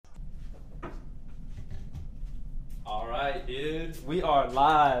right, dude. We are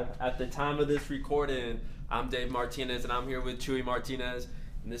live at the time of this recording. I'm Dave Martinez, and I'm here with Chewy Martinez.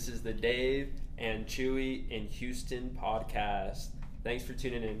 And this is the Dave and Chewy in Houston podcast. Thanks for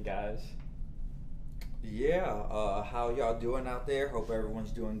tuning in, guys. Yeah, how y'all doing out there? Hope everyone's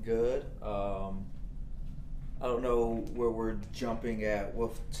doing good. I don't know where we're jumping at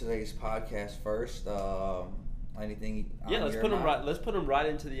with today's podcast first. Anything? Yeah, let's put them right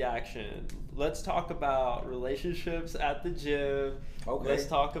into the action. Let's talk about relationships at the gym. Okay. Let's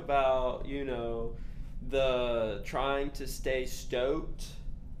talk about, the trying to stay stoked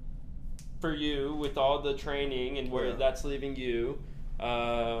for you with all the training and where that's leaving you.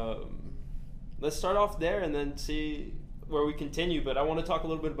 Let's start off there and then see where we continue. But I want to talk a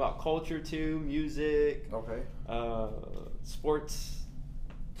little bit about culture too, music, sports.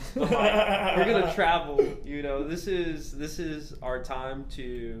 We're gonna travel. This is our time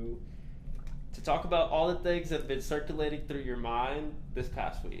to talk about all the things that have been circulating through your mind this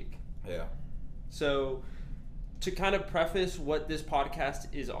past week. Yeah. So, to kind of preface what this podcast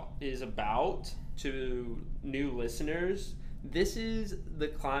is about to new listeners, this is the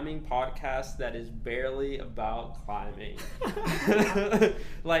climbing podcast that is barely about climbing.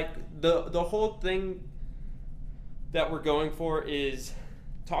 Like the whole thing that we're going for is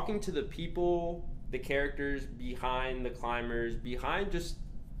talking to the people, the characters behind the climbers, behind just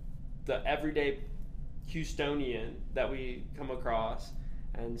the everyday Houstonian that we come across.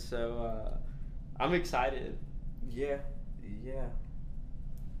 And so I'm excited. Yeah.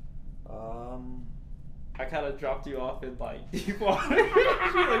 I kind of dropped you off in deep water.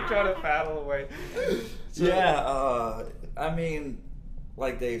 You're trying to paddle away. So, yeah, I mean,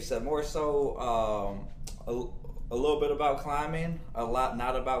 like Dave said, more so a little bit about climbing, a lot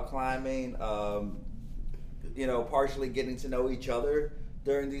not about climbing. Partially getting to know each other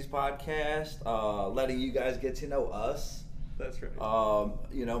during these podcasts, letting you guys get to know us. That's right.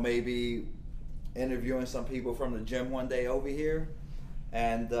 Maybe interviewing some people from the gym one day over here,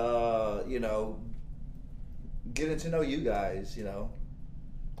 and getting to know you guys.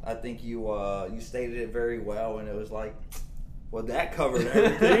 I think you stated it very well, and it was like, well, that covered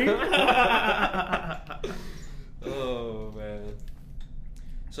everything. Oh man.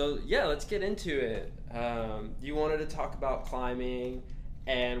 So yeah, let's get into it. You wanted to talk about climbing,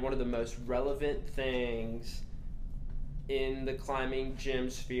 and one of the most relevant things in the climbing gym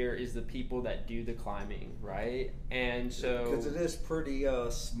sphere is the people that do the climbing, right? And so because it is pretty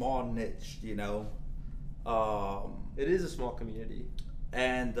small niche, it is a small community.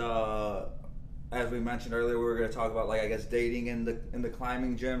 And as we mentioned earlier, we were going to talk about dating in the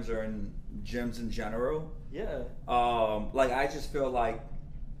climbing gyms or in gyms in general. Yeah. I just feel like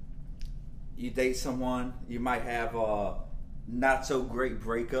you date someone, you might have a not so great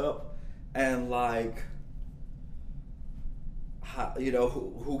breakup, and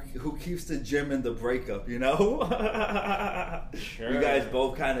who keeps the gym in the breakup, Sure. You guys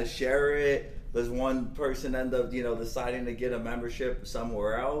both kind of share it. Does one person end up, deciding to get a membership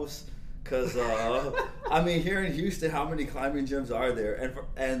somewhere else? Because, here in Houston, how many climbing gyms are there?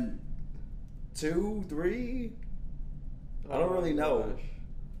 And 2, 3? I don't really know. Gosh.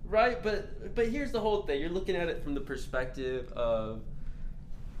 Right, but here's the whole thing. You're looking at it from the perspective of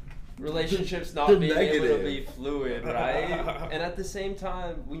relationships not being able to be fluid, right? And at the same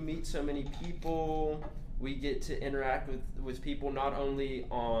time, we meet so many people. We get to interact with people not only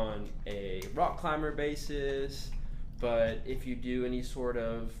on a rock climber basis, but if you do any sort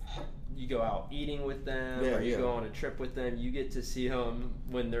of, you go out eating with them, or you go on a trip with them, you get to see them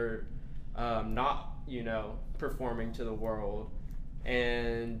when they're not, performing to the world.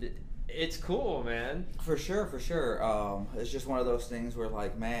 And it's cool, man. For sure. It's just one of those things where,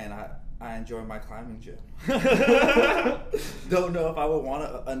 I enjoy my climbing gym. Don't know if I would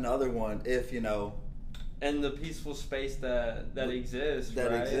want another one if, And the peaceful space that exists,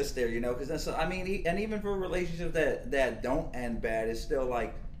 that right? exists there, because and even for relationships that don't end bad, it's still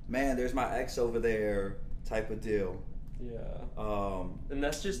man, there's my ex over there type of deal. Yeah. And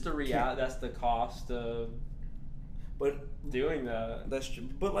that's just the reality. That's the cost of. But doing that. That's true.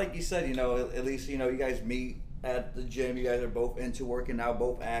 But like you said, at least you guys meet at the gym. You guys are both into working out,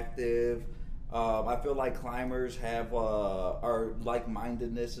 both active. I feel like climbers have are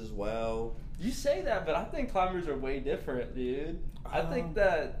like-mindedness as well. You say that, but I think climbers are way different, dude. I think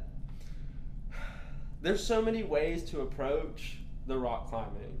that there's so many ways to approach the rock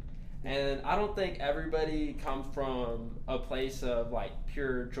climbing. And I don't think everybody comes from a place of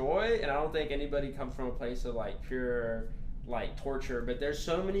pure joy, and I don't think anybody comes from a place of pure torture. But there's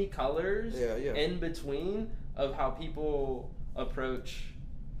so many colors in between of how people approach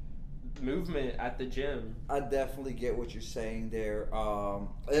movement at the gym. I definitely get what you're saying there.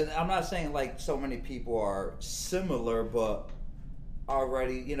 And I'm not saying like so many people are similar, but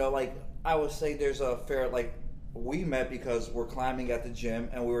already, like I would say there's a fair, like, we met because we're climbing at the gym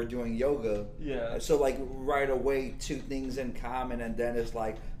and we were doing yoga. Yeah. So like right away, two things in common, and then it's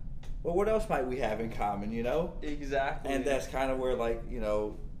like, well, what else might we have in common, Exactly. And that's kind of where, like,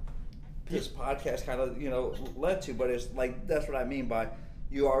 this podcast kind of, led to. But it's like, that's what I mean by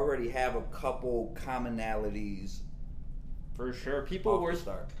you already have a couple commonalities. For sure. People worth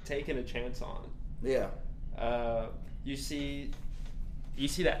taking a chance on. Yeah. You see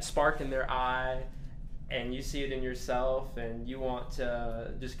that spark in their eye, and you see it in yourself, and you want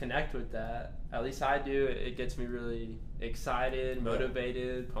to just connect with that. At least I do. It gets me really excited,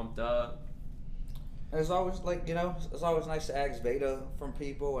 motivated, pumped up. And it's always like, it's always nice to ask beta from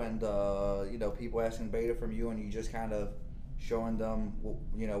people, and people asking beta from you, and you just kind of showing them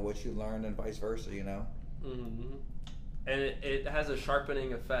what you learned, and vice versa. Mm-hmm. And it has a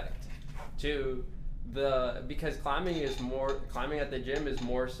sharpening effect too. Because climbing at the gym is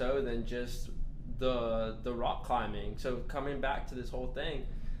more so than just the rock climbing. So coming back to this whole thing,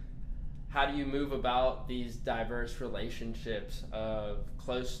 how do you move about these diverse relationships of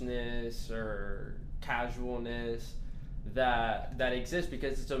closeness or casualness that exist,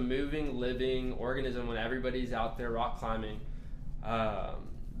 because it's a moving, living organism when everybody's out there rock climbing.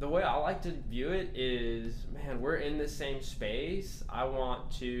 The way I like to view it is, man, we're in the same space. I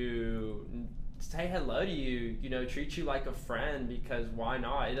want to say hello to you, treat you like a friend, because why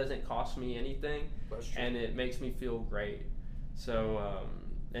not? It doesn't cost me anything, and it makes me feel great. So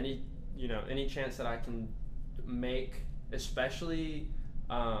any chance that I can make, especially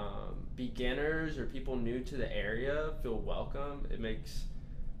beginners or people new to the area, feel welcome, it makes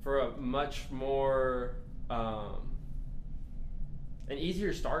for a much more an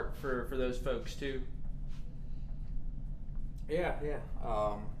easier start for those folks too. Yeah.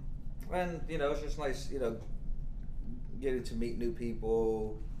 And it's just nice, getting to meet new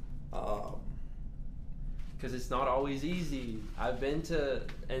people. Because it's not always easy. I've been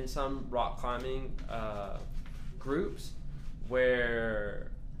in some rock climbing groups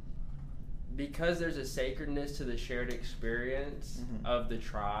where, because there's a sacredness to the shared experience of the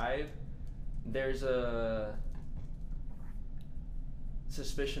tribe, there's a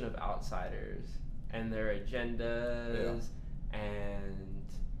suspicion of outsiders and their agendas and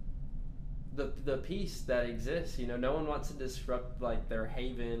the peace that exists. No one wants to disrupt like their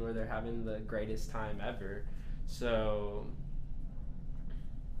haven where they're having the greatest time ever. So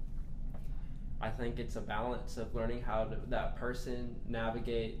I think it's a balance of learning how that person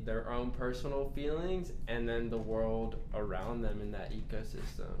navigate their own personal feelings and then the world around them in that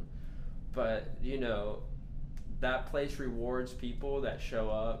ecosystem. But that place rewards people that show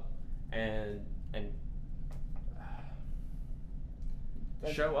up and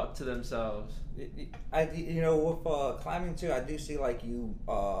show up to themselves. With climbing too, I do see like you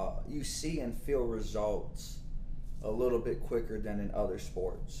see and feel results a little bit quicker than in other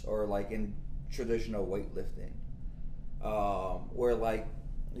sports or like in traditional weightlifting, where like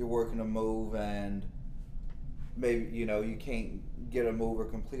you're working a move and maybe you can't get a move or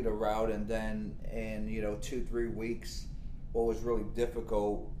complete a route, and then in 2-3 weeks what was really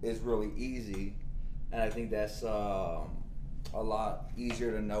difficult is really easy, and I think that's a lot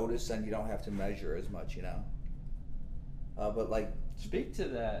easier to notice, and you don't have to measure as much, but like speak to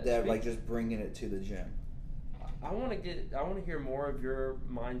that like just bringing it to the gym. I want to hear more of your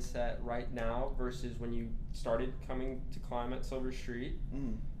mindset right now versus when you started coming to climb at Silver Street.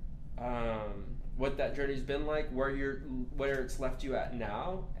 What that journey's been like, where it's left you at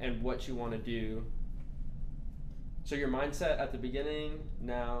now, and what you want to do. So your mindset at the beginning,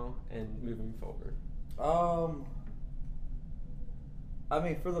 now, and moving forward. I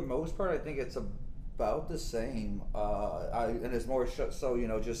mean, for the most part, I think it's about the same. And it's more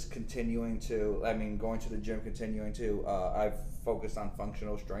so, just continuing to, going to the gym, continuing to, I've focused on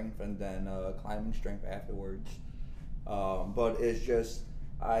functional strength and then climbing strength afterwards. But it's just,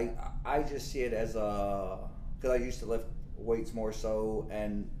 I just see it as because I used to lift weights more so,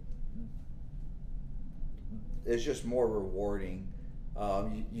 and it's just more rewarding.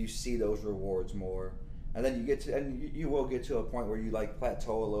 You see those rewards more. And then you will get to a point where you like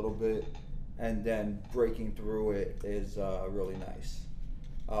plateau a little bit, and then breaking through it is really nice.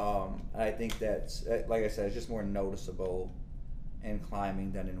 I think that's, like I said, it's just more noticeable in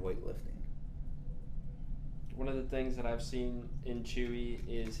climbing than in weightlifting. One of the things that I've seen in Chewy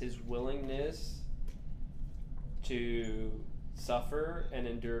is his willingness to suffer and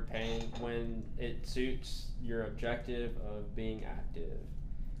endure pain when it suits your objective of being active.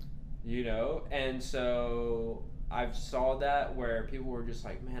 you know? And so I've saw that where people were just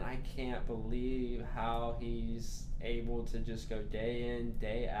like, man, I can't believe how he's able to just go day in,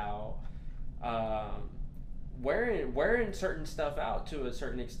 day out, wearing certain stuff out to a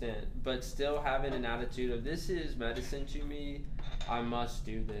certain extent, but still having an attitude of this is medicine to me, I must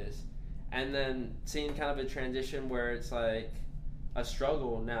do this. And then seeing kind of a transition where it's like a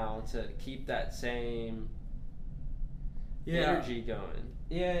struggle now to keep that same energy going.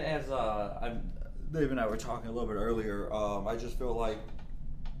 Yeah, as Dave and I were talking a little bit earlier, I just feel like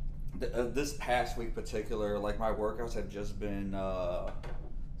this past week in particular, like my workouts have just been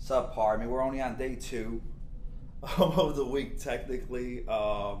subpar. I mean, we're only on day 2 of the week technically,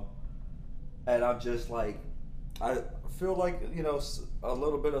 and I'm just like, I feel like, you know, a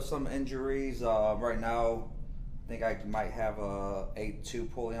little bit of some injuries. Right now, I think I might have a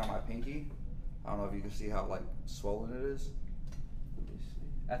 8-2 pulley on my pinky. I don't know if you can see how like swollen it is. Let me see.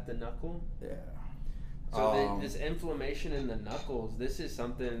 At the knuckle? Yeah. So this inflammation in the knuckles, this is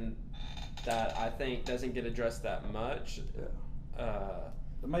something that I think doesn't get addressed that much. Yeah.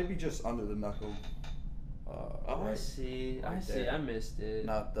 It might be just under the knuckle. I see. I see. I missed it.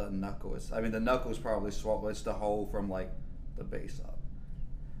 Not the knuckle. I mean, the knuckle is probably swollen. It's the hole from like the base up.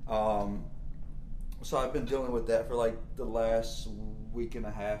 So I've been dealing with that for like the last week and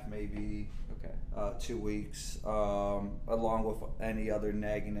a half, maybe. Okay. 2 weeks. Along with any other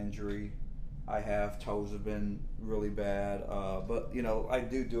nagging injury I have. Toes have been really bad. But you know, I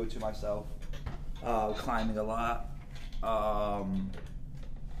do it to myself. Climbing a lot.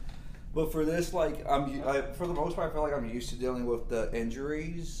 But for this, like, for the most part, I feel like I'm used to dealing with the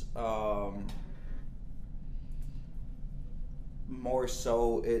injuries. More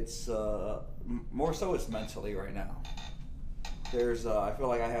so, it's mentally right now. I feel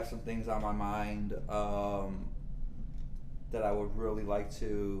like I have some things on my mind that I would really like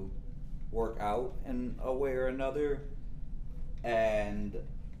to work out in a way or another, and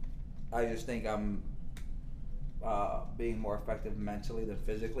I just think I'm being more effective mentally than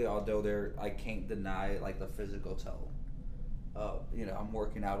physically, although I can't deny like the physical toll. You know, I'm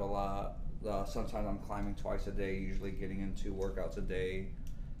working out a lot. Sometimes I'm climbing twice a day, usually getting in 2 workouts a day.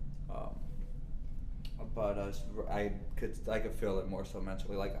 But I could feel it more so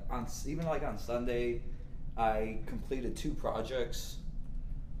mentally. Like on Sunday, I completed 2 projects,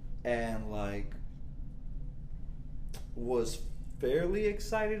 and like was fairly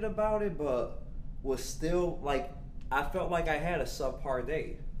excited about it, but was still like, I felt like I had a subpar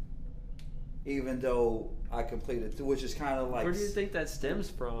day, even though I completed 2, which is kind of like. Where do you think that stems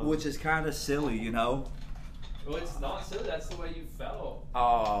from? Which is kind of silly, you know. Well, it's not silly. That's the way you felt.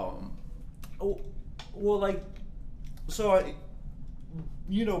 Well, like, so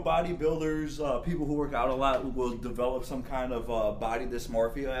you know, bodybuilders, people who work out a lot will develop some kind of body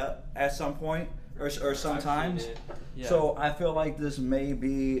dysmorphia at some point. Or sometimes. Yeah. So I feel like this may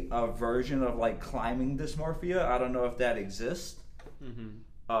be a version of like climbing dysmorphia. I don't know if that exists. Mm-hmm.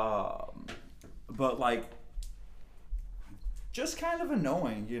 But like, just kind of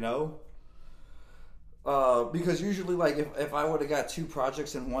annoying, you know? Because usually, like, if I would have got 2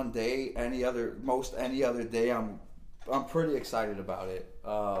 projects in one day, any other day, I'm pretty excited about it.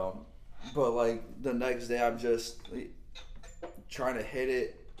 But like the next day, I'm just trying to hit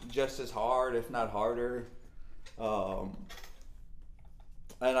it just as hard, if not harder, and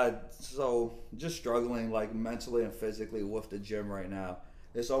so just struggling like mentally and physically with the gym right now.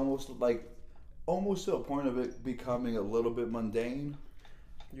 It's almost to a point of it becoming a little bit mundane.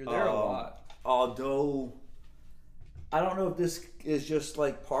 You're there a lot. Although I don't know if this is just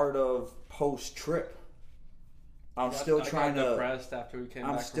like part of post trip. I'm still trying to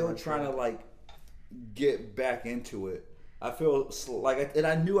like get back into it. I feel like, and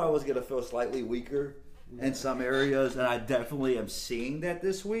I knew I was gonna feel slightly weaker in some areas, and I definitely am seeing that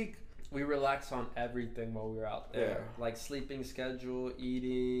this week. We relaxed on everything while we were out there, like sleeping schedule,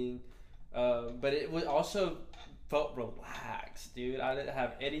 eating, but it was also felt relaxed, dude. I didn't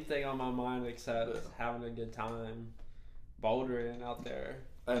have anything on my mind except having a good time bouldering out there.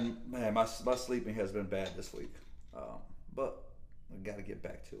 And man, my sleeping has been bad this week, but I got to get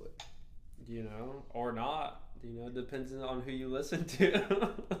back to it. You know, or not. You know, depends on who you listen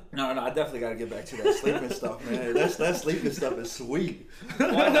to. No, I definitely got to get back to that sleeping stuff, man. That sleeping stuff is sweet.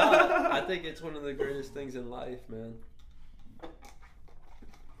 Why not? I think it's one of the greatest things in life, man.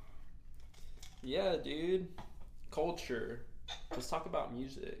 Yeah, dude. Culture. Let's talk about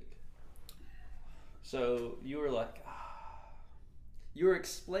music. So you were like, you were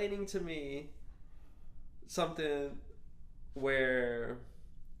explaining to me something where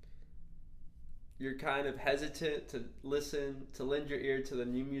you're kind of hesitant to lend your ear to the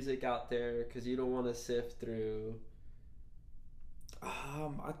new music out there because you don't want to sift through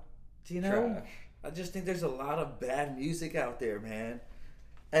trash? I just think there's a lot of bad music out there, man.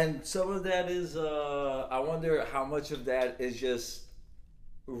 And some of that is, I wonder how much of that is just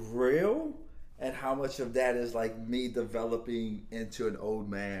real and how much of that is like me developing into an old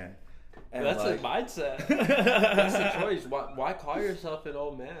man. And that's like, a mindset. That's a choice. Why call yourself an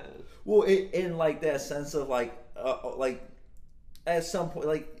old man? Well, in like that sense of like at some point,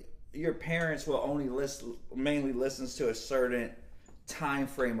 like your parents will only mainly listens to a certain time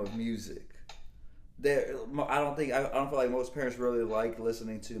frame of music. I don't feel like most parents really like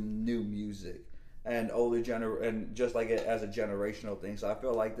listening to new music and and just like it as a generational thing. So I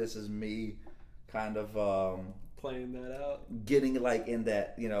feel like this is me kind of playing that out, getting like in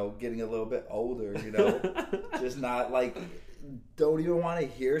that, getting a little bit older, just not like, don't even want to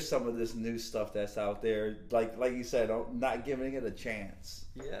hear some of this new stuff that's out there. Like you said, not giving it a chance.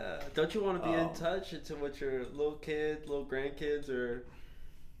 Yeah, don't you want to be in touch into what your little grandkids are,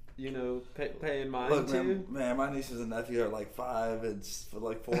 paying mind look, to? Man, my nieces and nephews are like 5 and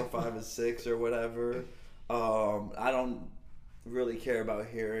 4, 5, and 6 or whatever. I don't really care about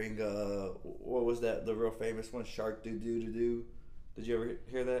hearing what was that, the real famous one, Shark Doo Doo Doo Doo. Did you ever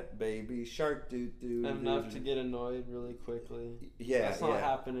hear that? Baby Shark Doo Doo. Enough to get annoyed really quickly. Yeah, that's not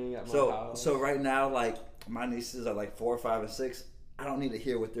happening at my house. So right now, like my nieces are like 4, 5, and 6. I don't need to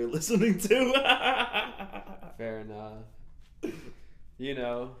hear what they're listening to. Fair enough.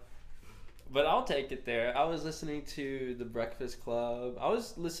 But I'll take it there. I was listening to The Breakfast Club. I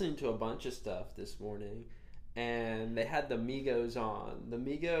was listening to a bunch of stuff this morning, and they had the Migos on. The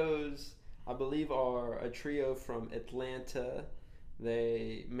Migos, I believe, are a trio from Atlanta.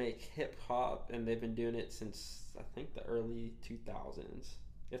 They make hip hop, and they've been doing it since, I think, the early 2000s.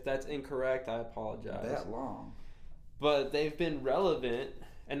 If that's incorrect, I apologize. That long. But they've been relevant,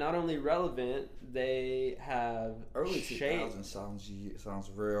 and not only relevant, they have early 2000s sounds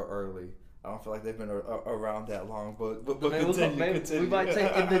real early. I don't feel like they've been around that long, but continue. We might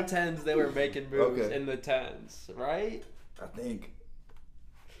take in the 10s. They were making moves in the 10s, right? I think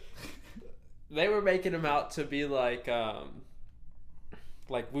they were making them out to be like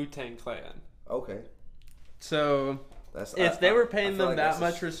Wu-Tang Clan. Okay. So if they were paying them that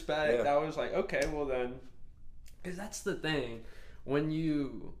much respect, I was like, okay, well then, because that's the thing, when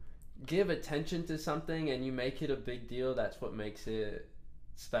you give attention to something and you make it a big deal, that's what makes it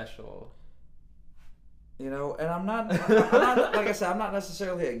special. And I'm not like I said, I'm not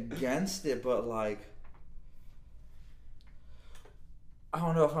necessarily against it, but like, I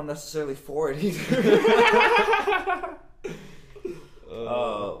don't know if I'm necessarily for it either.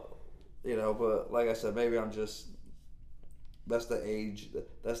 But like I said, maybe I'm just, that's the age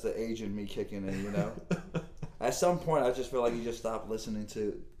in me kicking in, At some point, I just feel like you just stop listening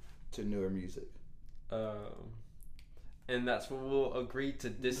to newer music. And that's when we'll agree to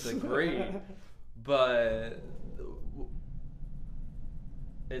disagree. But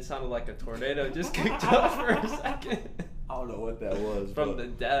it sounded like a tornado just kicked up for a second. I don't know what that was. From the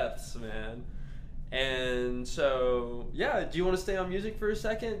depths, man. And so, do you want to stay on music for a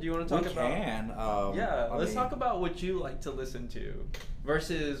second? Do you want to talk about... let's talk about what you like to listen to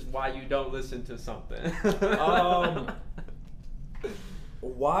versus why you don't listen to something.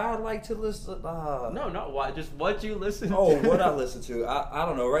 Why I like to listen? No, not why. Just what you listen to. Oh, what I listen to. I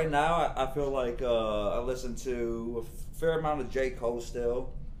don't know. Right now, I feel like I listen to a fair amount of J. Cole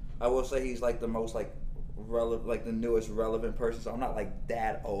still. I will say he's like the most relevant, like the newest relevant person. So I'm not like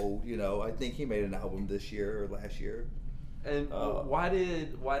that old, I think he made an album this year or last year. And why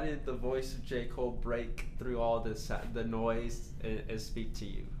did the voice of J. Cole break through all the noise and speak to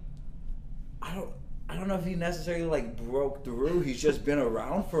you? I don't know if he necessarily broke through. He's just been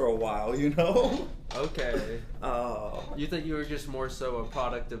around for a while, Okay. You think you were just more so a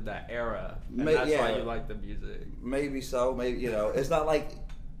product of that era, and that's why you like the music? Maybe so. Maybe it's not like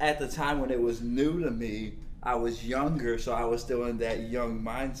at the time when it was new to me. I was younger, so I was still in that young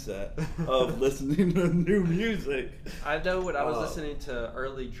mindset of listening to new music. I know when I was listening to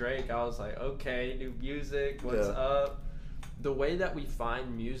early Drake, I was like, okay, new music, what's up? The way that we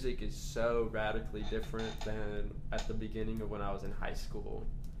find music is so radically different than at the beginning of when I was in high school.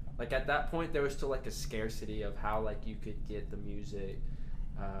 Like at that point, there was still a scarcity of how you could get the music.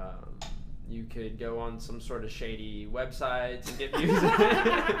 You could go on some sort of shady website to get music,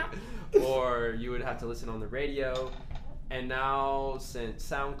 or you would have to listen on the radio. And now, since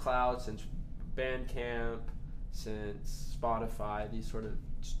SoundCloud, since Bandcamp, since Spotify, these sort of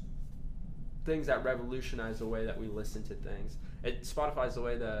things that revolutionize the way that we listen to things. Spotify is the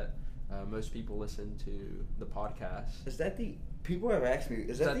way that most people listen to the podcast. Is that the people have asked me?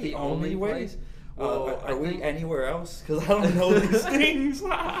 Is that the only way? place? Well, are we anywhere else? Because I don't know these things. All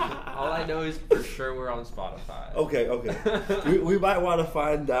I know is for sure we're on Spotify. Okay. we might want to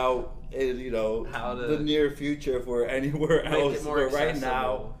find out in How to the near future if we're anywhere make else. it more But right accessible.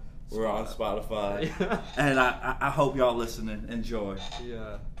 now we're on Spotify, Yeah. and I hope y'all listening enjoy.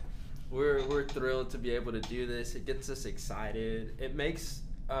 Yeah, we're thrilled to be able to do this. It gets us excited. It makes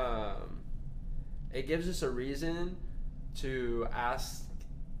it gives us a reason to ask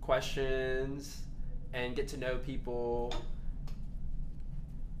questions and get to know people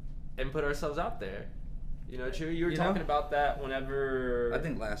and put ourselves out there. You know, Chewy, you were talking about that whenever I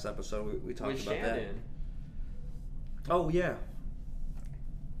think last episode we talked with about Shannon. that. Oh yeah.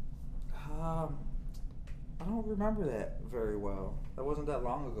 I don't remember that very well. That wasn't that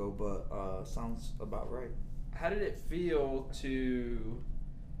long ago, but sounds about right. How did it feel to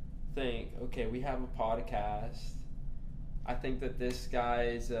think, okay, we have a podcast. I think that this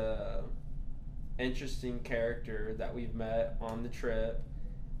guy's a interesting character that we've met on the trip,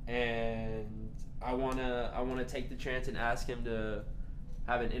 and I wanna take the chance and ask him to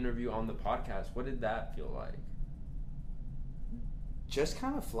have an interview on the podcast. What did that feel like? Just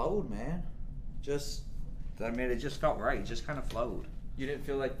kind of flowed, man. It just felt right. It just kind of flowed. You didn't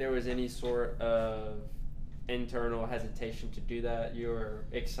feel like there was any sort of internal hesitation to do that? You were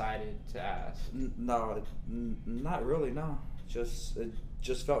excited to ask? No, not really. No, it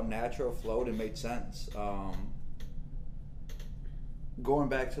just felt natural, flowed, and made sense. Going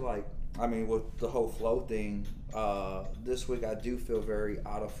back to with the whole flow thing, this week I do feel very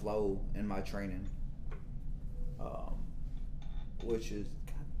out of flow in my training, which is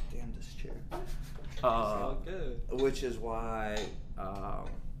goddamn this chair. Good. Which is why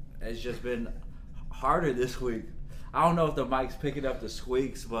it's just been harder this week. I don't know if the mic's picking up the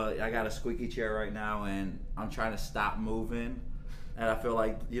squeaks, but I got a squeaky chair right now, and I'm trying to stop moving. And I feel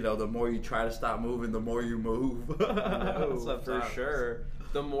like, the more you try to stop moving, the more you move. No, for sure.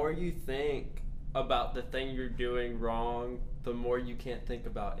 The more you think about the thing you're doing wrong, the more you can't think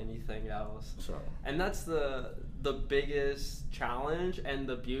about anything else. And that's the biggest challenge and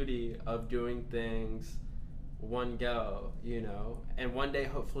the beauty of doing things one go, and one day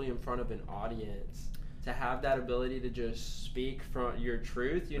hopefully in front of an audience, to have that ability to just speak from your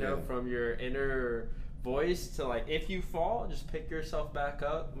truth, from your inner voice, to if you fall, just pick yourself back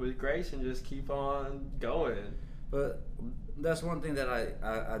up with grace and just keep on going. But that's one thing that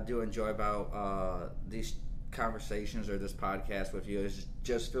I do enjoy about these conversations or this podcast with you. It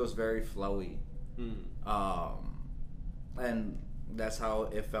just feels very flowy. And that's how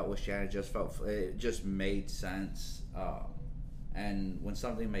it felt with Shannon. It just made sense. And when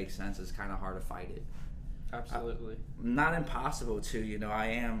something makes sense, it's kind of hard to fight it. Absolutely. Not impossible to. I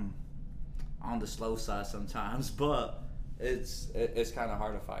am on the slow side sometimes, but it's kind of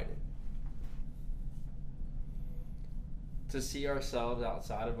hard to fight it. To see ourselves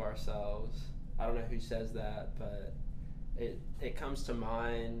outside of ourselves. I don't know who says that, but it comes to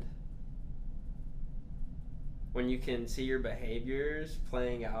mind when you can see your behaviors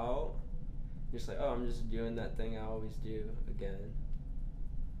playing out. You're just like, oh, I'm just doing that thing I always do again.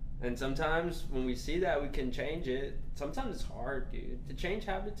 And sometimes when we see that, we can change it. Sometimes it's hard, dude. To change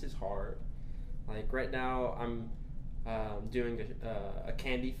habits is hard. Like right now, I'm doing a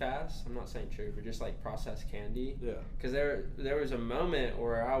candy fast. I'm not saying sugar, but just processed candy. Yeah. Because there was a moment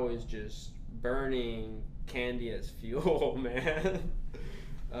where I was just burning candy as fuel, man.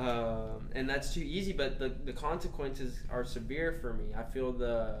 And that's too easy, but the consequences are severe for me. I feel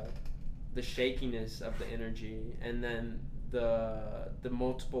the shakiness of the energy, and then the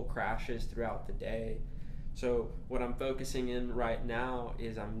multiple crashes throughout the day. So what I'm focusing in right now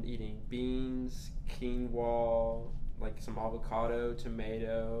is I'm eating beans, quinoa, some avocado,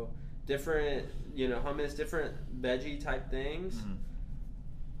 tomato, different, hummus, different veggie type things,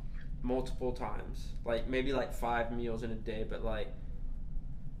 multiple times. Maybe 5 meals in a day, but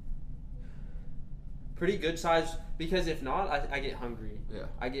pretty good size, because if not, I get hungry. Yeah.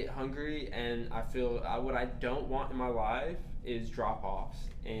 I get hungry, and I feel what I don't want in my life is drop-offs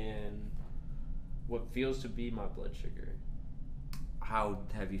and what feels to be my blood sugar. How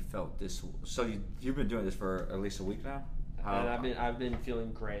have you felt this? So you've been doing this for at least a week now? And I've been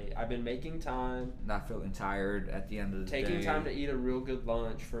feeling great. I've been making time. Not feeling tired at the end of the day. Taking time to eat a real good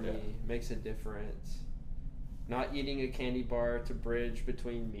lunch for me makes a difference. Not eating a candy bar to bridge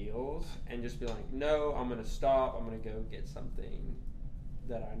between meals and just be like, no, I'm going to stop. I'm going to go get something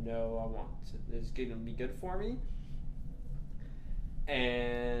that I know I want is going to be good for me.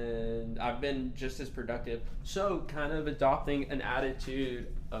 And I've been just as productive. So kind of adopting an attitude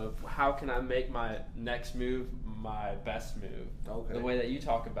of how can I make my next move my best move. Okay. The way that you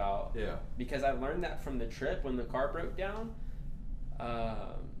talk about. Yeah. Because I learned that from the trip when the car broke down.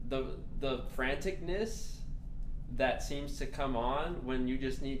 The franticness that seems to come on when you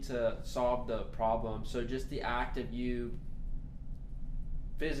just need to solve the problem. So just the act of you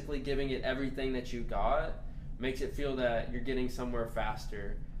physically giving it everything that you got makes it feel that you're getting somewhere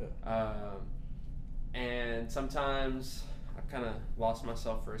faster. Yeah. And sometimes I kind of lost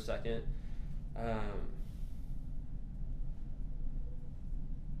myself for a second.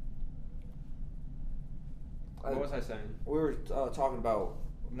 What was I saying? We were talking about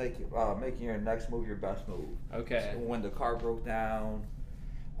making your next move your best move. Okay. So when the car broke down,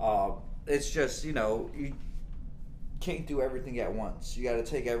 it's just, you can't do everything at once. You got to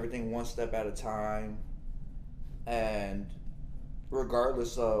take everything one step at a time, and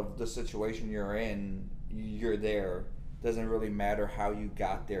regardless of the situation you're in, you're there. Doesn't really matter how you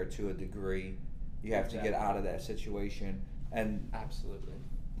got there to a degree. You have to get out of that situation, and absolutely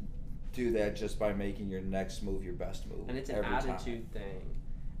do that just by making your next move your best move. And it's an attitude thing.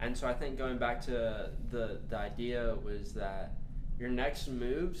 And so I think going back to the idea was that your next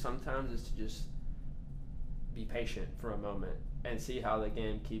move sometimes is to just be patient for a moment and see how the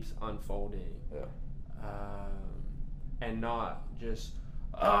game keeps unfolding. Yeah. And not just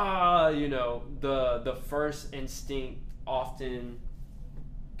the first instinct often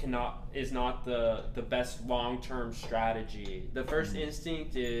is not the best long-term strategy. The first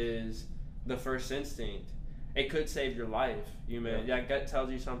instinct is the first instinct. It could save your life. That gut tells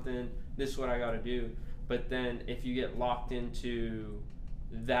you something, this is what I got to do. But then if you get locked into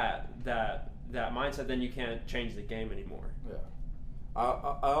that mindset, then you can't change the game anymore. Yeah.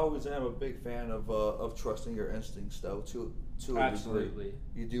 I always am a big fan of trusting your instincts, though, to a absolutely degree.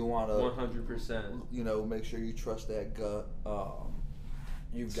 You do want to 100%. Make sure you trust that gut.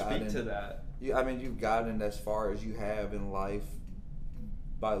 You've gotten to that. You've gotten as far as you have in life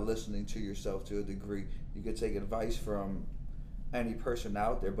by listening to yourself to a degree. You could take advice from any person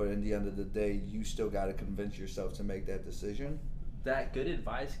out there, but in the end of the day, you still got to convince yourself to make that decision. That good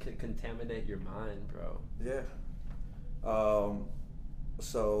advice could contaminate your mind, bro. Yeah.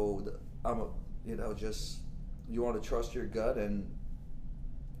 So you want to trust your gut, and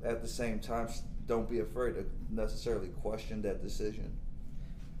at the same time, don't be afraid to necessarily question that decision.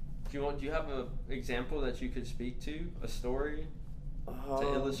 Do you have an example that you could speak to, a story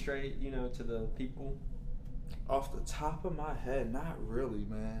to illustrate, to the people? Off the top of my head, not really,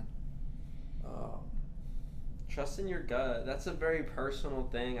 man. Trusting your gut, that's a very personal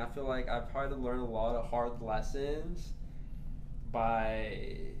thing. I feel like I've had to learn a lot of hard lessons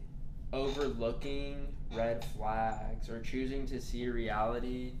by overlooking red flags or choosing to see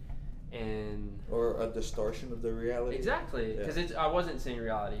reality or a distortion of the reality. Exactly, because I wasn't seeing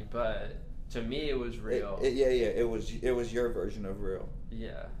reality, but to me it was real. It was your version of real.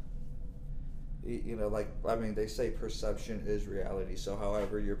 Yeah. They say perception is reality. So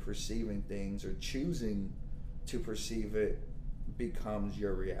however you're perceiving things or choosing to perceive it becomes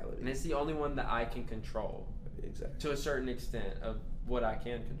your reality. And it's the only one that I can control. Exactly. To a certain extent of what I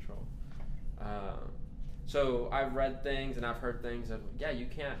can control. So I've read things and I've heard things of, you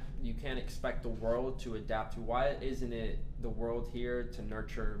can't expect the world to adapt to. Why isn't it the world here to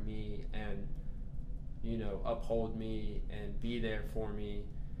nurture me and, uphold me and be there for me?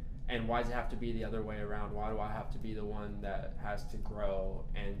 And why does it have to be the other way around? Why do I have to be the one that has to grow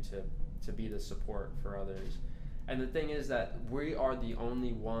and to be the support for others? And the thing is that we are the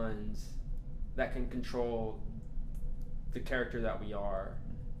only ones that can control the character that we are,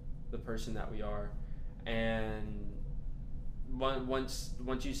 the person that we are. And once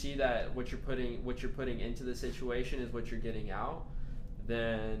you see that what you're putting into the situation is what you're getting out,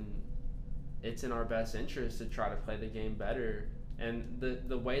 then it's in our best interest to try to play the game better. And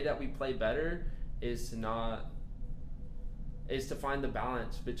the way that we play better is to find the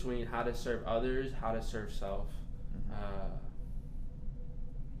balance between how to serve others, how to serve self.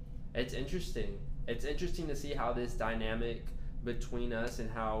 It's interesting. It's interesting to see how this dynamic between us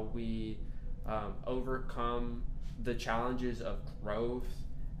and how we overcome the challenges of growth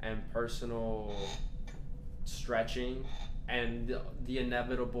and personal stretching and the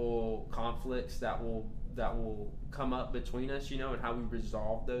inevitable conflicts that will come up between us, and how we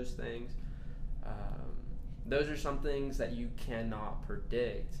resolve those things. Those are some things that you cannot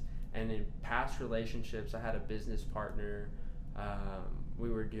predict. And in past relationships, I had a business partner. We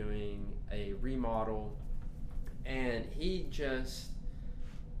were doing a remodel, and he just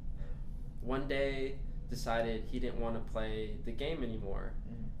one day decided he didn't want to play the game anymore,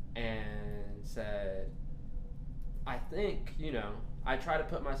 and said, I think, I try to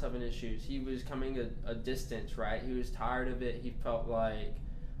put myself in his shoes. He was coming a distance, right? He was tired of it. He felt like,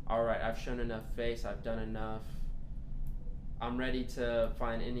 all right, I've shown enough face. I've done enough. I'm ready to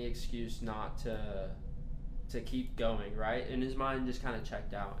find any excuse not to keep going, right? And his mind just kind of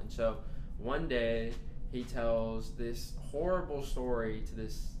checked out. And so one day he tells this horrible story to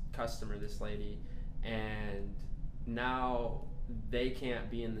this customer, this lady, and now they can't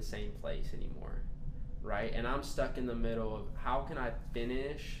be in the same place anymore, right? And I'm stuck in the middle of how can I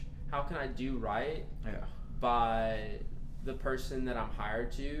do right by the person that I'm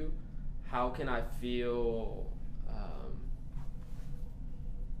hired to? How can I feel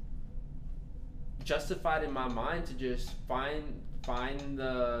justified in my mind to just find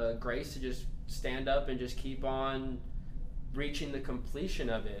the grace to just stand up and just keep on reaching the completion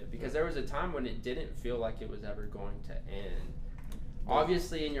of it? Because there was a time when it didn't feel like it was ever going to end.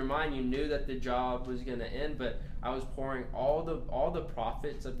 Obviously, in your mind, you knew that the job was going to end, but I was pouring all the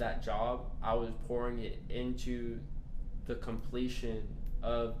profits of that job. I was pouring it into the completion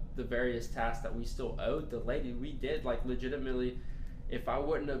of the various tasks that we still owed the lady. We did, like, legitimately. If I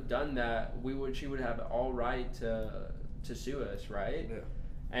wouldn't have done that, she would have all right to sue us, right? Yeah.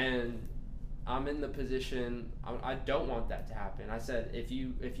 And I'm in the position. I don't want that to happen. I said, if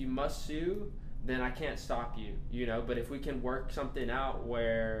you must sue, then I can't stop you, you know. But if we can work something out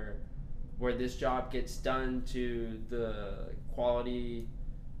where this job gets done to the quality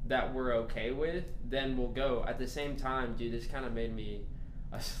that we're okay with, then we'll go. At the same time, dude, this kind of made me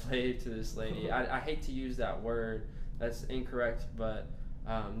a slave to this lady. I hate to use that word. That's incorrect, but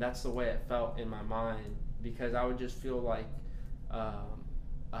that's the way it felt in my mind, because I would just feel like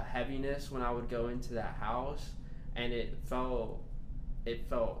a heaviness when I would go into that house, and it felt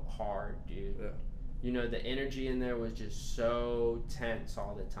hard, dude. Yeah. You know, the energy in there was just so tense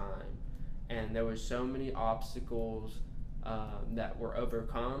all the time, and there was so many obstacles that were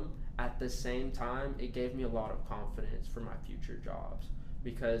overcome. At the same time, it gave me a lot of confidence for my future jobs,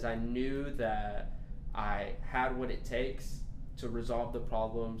 because I knew that I had what it takes to resolve the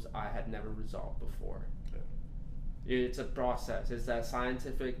problems I had never resolved before. Yeah. It's a process. It's that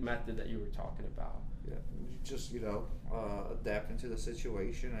scientific method that you were talking about. Yeah, just, adapting to the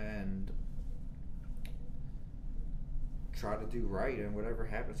situation and try to do right, and whatever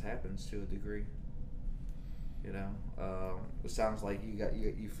happens to a degree. It sounds like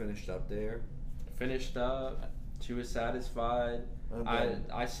you finished up there. Finished up. She was satisfied.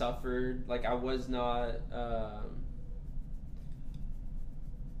 I suffered. Like, I was not.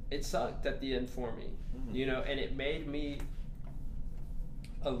 It sucked at the end for me, and it made me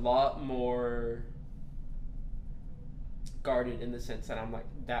a lot more guarded, in the sense that I'm like,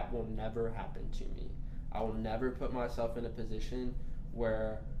 that will never happen to me. I will never put myself in a position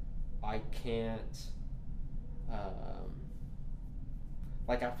where I can't.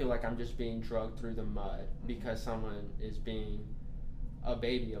 I feel like I'm just being dragged through the mud because someone is being a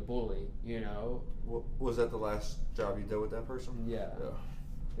baby, a bully, Was that the last job you did with that person? Yeah.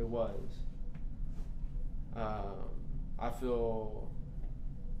 It was. I feel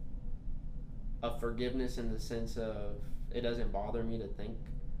a forgiveness in the sense of it doesn't bother me to think.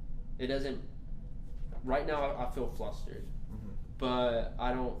 It doesn't. Right now, I feel flustered, but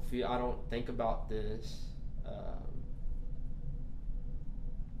I don't think about this.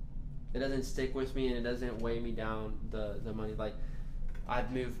 It doesn't stick with me, and it doesn't weigh me down, the money. Like, I've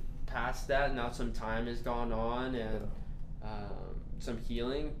moved past that. Now some time has gone on, and some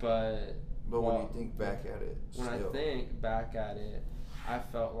healing, but when you think back at it, when I think back at it, I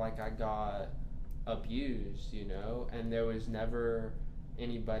felt like I got abused, and there was never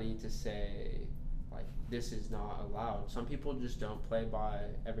anybody to say, like, this is not allowed. Some people just don't play by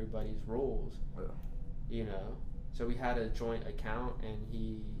everybody's rules. So we had a joint account, and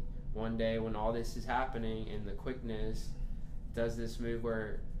he, one day when all this is happening in the quickness, does this move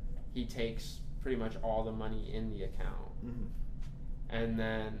where he takes pretty much all the money in the account. And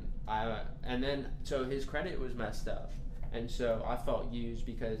then so his credit was messed up, and so I felt used,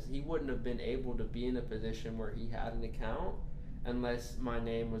 because he wouldn't have been able to be in a position where he had an account unless my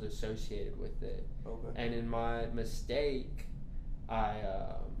name was associated with it. Okay. And in my mistake,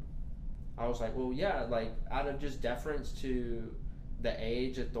 I was like, well, yeah, like, out of just deference to the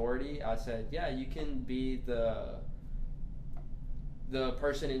age authority, I said, yeah, you can be the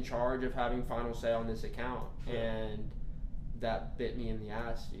person in charge of having final say on this account. And that bit me in the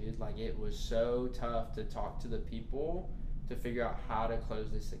ass, dude. Like, it was so tough to talk to the people to figure out how to close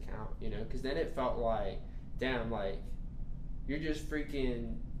this account, because then it felt like, damn, like, you're just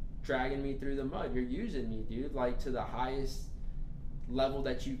freaking dragging me through the mud. You're using me, dude, like, to the highest level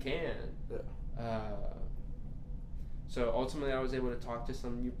that you can. So ultimately, I was able to talk to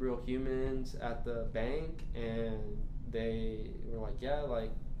some real humans at the bank, and they were like, "Yeah, like,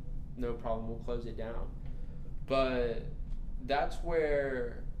 no problem, we'll close it down." But that's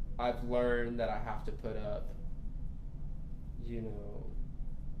where I've learned that I have to put up, you know,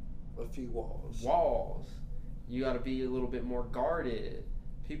 A few walls. walls. You got to be a little bit more guarded.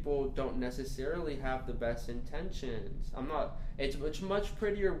 People don't necessarily have the best intentions. It's a much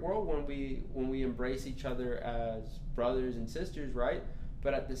prettier world when we embrace each other as brothers and sisters, right?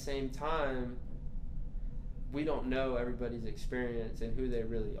 But at the same time, we don't know everybody's experience and who they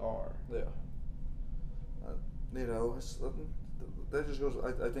really are. Yeah. You know, that just goes.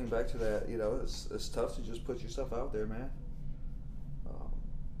 I think back to that. You know, it's tough to just put yourself out there, man.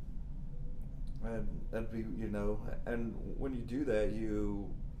 And be, you know, and when you do that,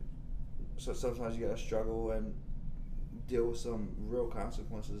 so sometimes you gotta struggle and deal with some real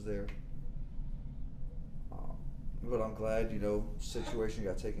consequences there. But I'm glad, you know, situation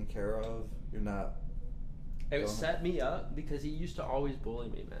got taken care of. You're not. It set me up because he used to always bully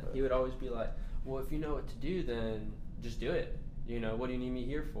me, man. Right. He would always be like, "Well, if you know what to do, then just do it. You know, what do you need me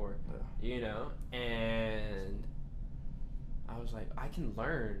here for?" Yeah. You know, and I was like, I can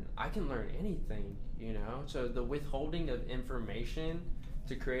learn anything, you know? So the withholding of information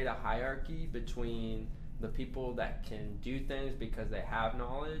to create a hierarchy between the people that can do things because they have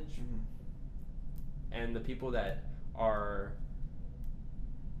knowledge and the people that are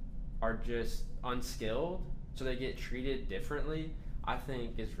just unskilled, so they get treated differently, I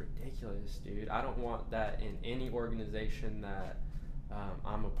think is ridiculous, dude. I don't want that in any organization that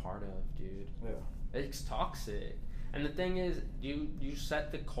I'm a part of, dude. Yeah. It's toxic. And the thing is, you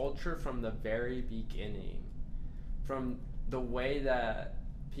set the culture from the very beginning, from the way that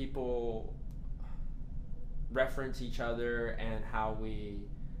people reference each other and how we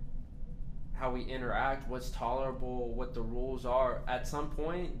interact, what's tolerable, what the rules are. At some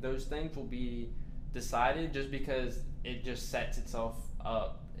point, those things will be decided just because it just sets itself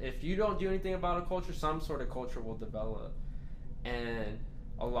up. If you don't do anything about a culture, some sort of culture will develop. And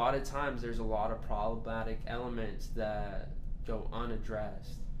a lot of times there's a lot of problematic elements that go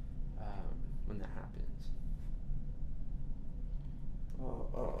unaddressed when that happens.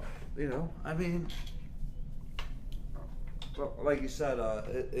 You know, I mean, well, like you said,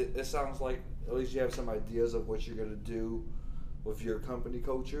 it sounds like at least you have some ideas of what you're going to do with your company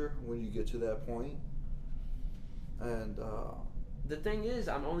culture when you get to that point. And the thing is,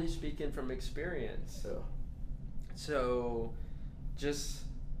 I'm only speaking from experience. yeah. So just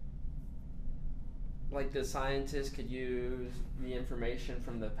like the scientists could use the information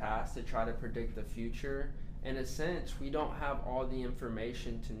from the past to try to predict the future, in a sense, we don't have all the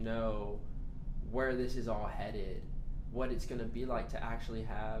information to know where this is all headed, what it's going to be like to actually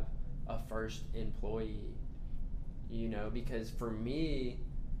have a first employee, you know, because for me,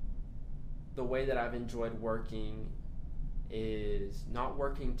 the way that I've enjoyed working is not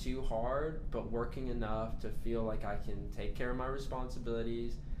working too hard, but working enough to feel like I can take care of my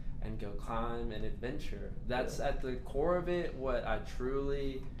responsibilities and go climb an adventure. That's at the core of it what I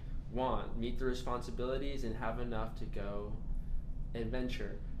truly want. Meet the responsibilities and have enough to go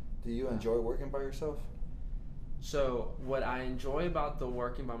adventure. Do you enjoy working by yourself? So what I enjoy about the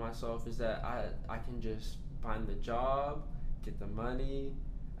working by myself is that I can just find the job, get the money,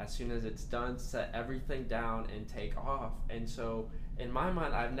 as soon as it's done, set everything down and take off. And so in my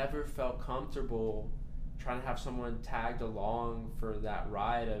mind, I've never felt comfortable trying to have someone tagged along for that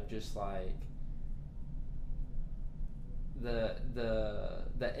ride of just like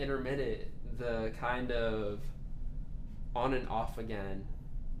the intermittent, the kind of on and off again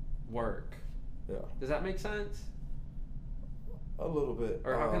work. Yeah. Does that make sense? A little bit.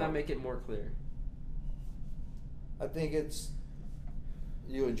 Or how can I make it more clear? I think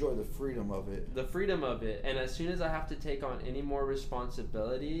you enjoy the freedom of it. The freedom of it. And as soon as I have to take on any more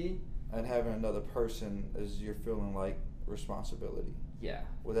responsibility, and having another person is you're feeling like responsibility. Yeah.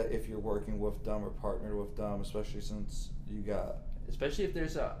 With that, if you're working with them or partnered with them, especially since you got. Especially if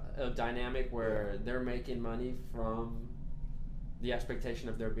there's a dynamic where they're making money from the expectation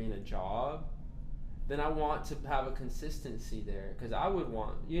of there being a job, then I want to have a consistency there. Because I would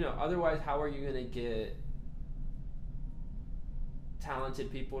want, otherwise, how are you going to get talented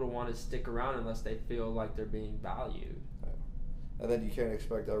people to want to stick around unless they feel like they're being valued? And then you can't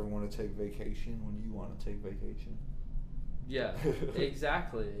expect everyone to take vacation when you want to take vacation. Yeah,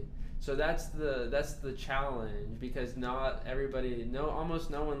 exactly. So that's the challenge, because not everybody,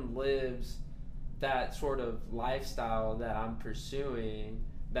 almost no one lives that sort of lifestyle that I'm pursuing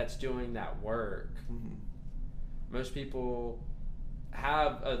that's doing that work. Mm-hmm. Most people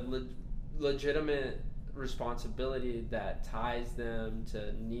have a legitimate responsibility that ties them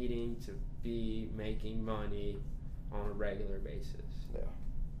to needing to be making money on a regular basis. Yeah.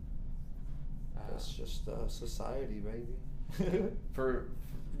 That's just society, baby. For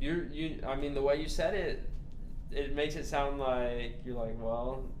you, I mean, the way you said it, it makes it sound like you're like,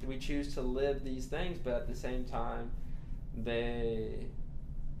 well, we choose to live these things, but at the same time, they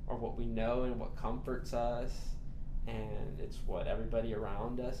are what we know and what comforts us, and it's what everybody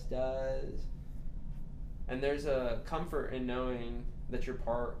around us does. And there's a comfort in knowing that you're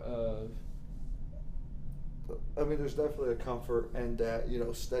part of. I mean, there's definitely a comfort in that, you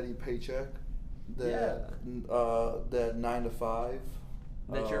know, steady paycheck. That that 9 to 5.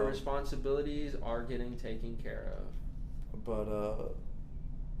 That your responsibilities are getting taken care of. But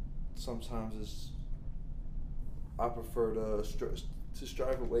sometimes I prefer to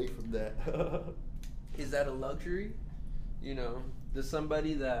strive away from that. Is that a luxury? You know, does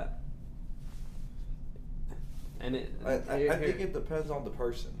somebody that... And I think it depends on the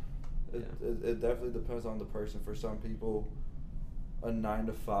person. It definitely depends on the person. For some people, a 9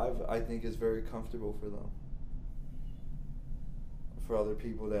 to 5 I think is very comfortable for them. For other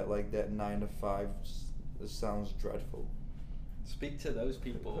people, that like that 9 to 5 sounds dreadful. Speak to those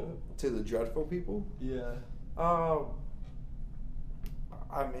people. To the dreadful people? Yeah. I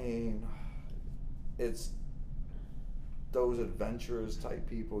mean, it's those adventurous type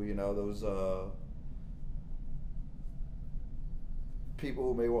people, you know, those people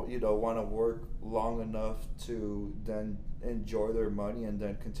who may want to work long enough to then enjoy their money and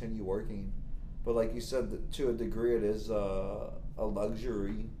then continue working. But like you said, to a degree, it is a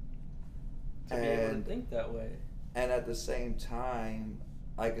luxury. To be able to think that way. And at the same time,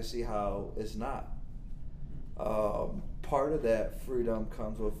 I can see how it's not. Part of that freedom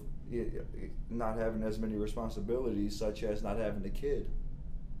comes with not having as many responsibilities, such as not having a kid.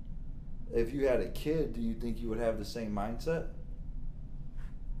 If you had a kid, do you think you would have the same mindset?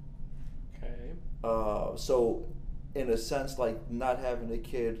 Okay. So, in a sense, like not having a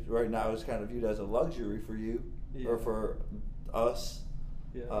kid right now is kind of viewed as a luxury for you, or for us.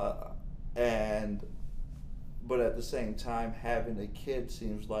 Yeah. But at the same time, having a kid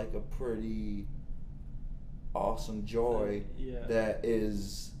seems like a pretty awesome joy that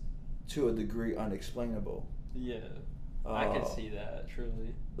is, to a degree, unexplainable. Yeah. I can see that,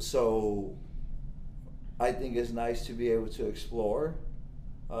 truly. So, I think it's nice to be able to explore,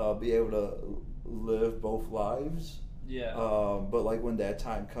 be able to live both lives. Yeah. But like when that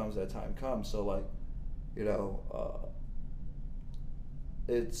time comes, that time comes. So like, you know,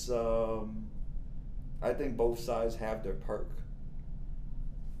 it's I think both sides have their perk,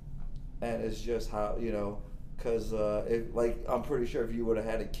 and it's just how, you know, because if, like, I'm pretty sure if you would have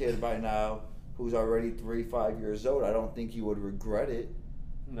had a kid by now who's already 3-5 years old, I don't think you would regret it.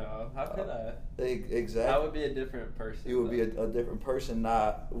 No, how could I? Exactly. I would be a different person. You would be a different person,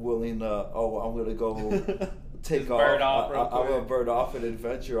 not willing to, I'm going to go take off. Bird off I'm going to bird off an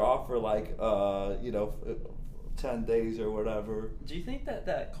adventure off for like, 10 days or whatever. Do you think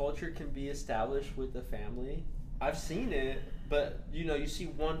that culture can be established with the family? I've seen it, but, you know, you see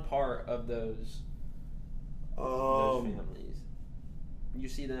one part of those families. You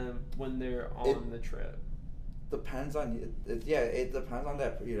see them when they're on the trip. Depends on it depends on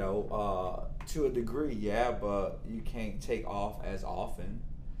that, you know, to a degree, but you can't take off as often,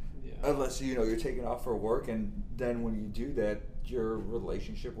 unless, you know, you're taking off for work, and then when you do that, your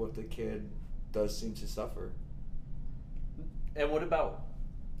relationship with the kid does seem to suffer. And what about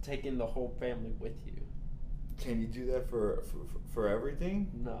taking the whole family with you? Can you do that for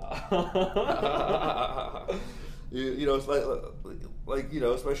everything? No. You know, it's like you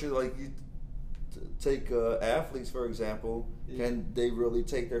know, especially like you take athletes, for example. Can they really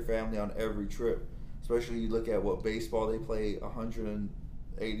take their family on every trip? Especially you look at what baseball, they play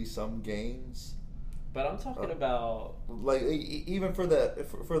 180 some games. But I'm talking about like even for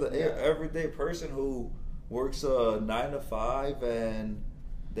the everyday person who works 9 to 5 and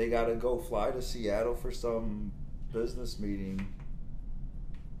they gotta go fly to Seattle for some business meeting.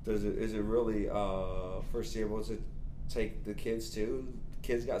 Is it really foreseeable to take the kids too?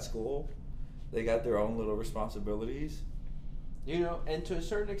 Kids got school. They got their own little responsibilities. You know, and to a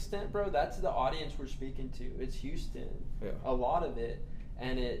certain extent, bro, that's the audience we're speaking to. It's Houston. Yeah. A lot of it.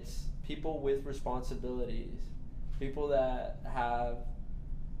 And it's people with responsibilities. People that have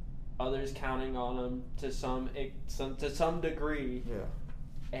others counting on them to some degree. Yeah.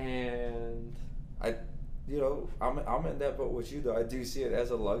 And I'm in that boat with you though. I do see it as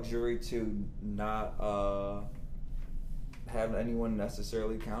a luxury to not have anyone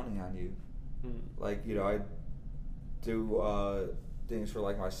necessarily counting on you. Like, you know, I do things for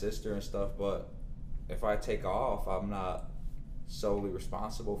like my sister and stuff, but if I take off, I'm not solely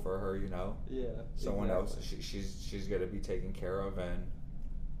responsible for her, you know. Yeah. Someone else, exactly. she's gonna be taken care of, and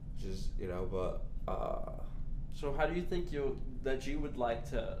just, you know. But So how do you think you would like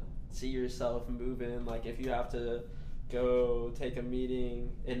to see yourself move in? Like if you have to go take a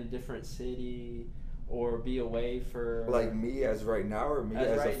meeting in a different city or be away for like me as right now, or me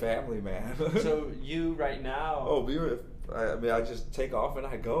as a right- family man. So you right now. Oh, I mean, I just take off and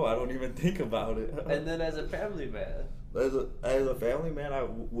I go. I don't even think about it. And then as a family man. As a family man, I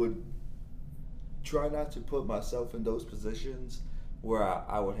would try not to put myself in those positions where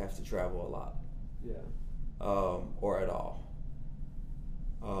I would have to travel a lot, Yeah. or at all.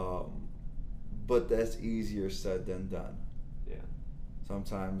 But that's easier said than done. Yeah.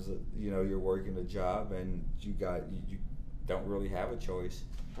 Sometimes, you know, you're working a job and you don't really have a choice.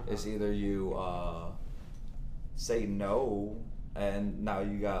 It's either you say no, and now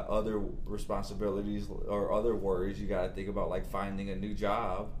you got other responsibilities or other worries you got to think about, like finding a new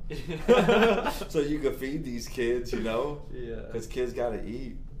job so you can feed these kids, you know. Yeah. Because kids got to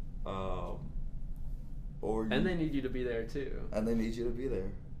eat, And they need you to be there too. and they need you to be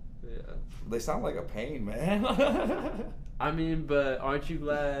there. Yeah. They sound like a pain, man. I mean, but aren't you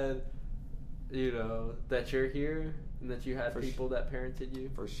glad, you know, that you're here and that you had For people that parented you?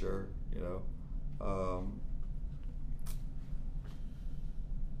 For sure, you know.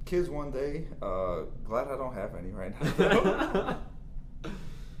 Kids one day. Glad I don't have any right now.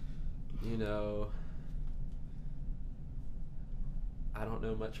 You know, I don't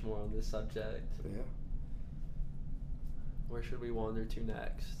know much more on this subject. Yeah. Where should we wander to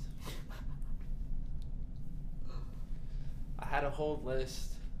next? I had a whole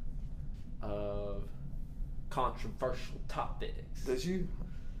list of controversial topics. Did you?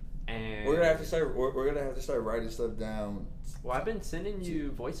 And We're gonna have to start. We're gonna have to start writing stuff down. Well, I've been sending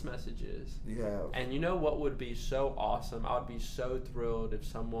you voice messages. You have. And you know what would be so awesome? I would be so thrilled if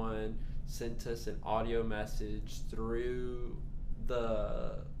someone sent us an audio message through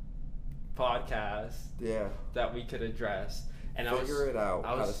the podcast Yeah. that we could address. And Figure it out I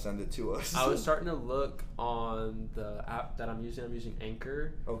how to was- send it to us. I was starting to look on the app that I'm using. I'm using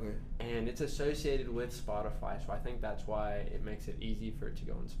Anchor, Okay. and it's associated with Spotify. So I think that's why it makes it easy for it to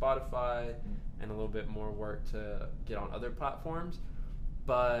go on Spotify and a little bit more work to get on other platforms.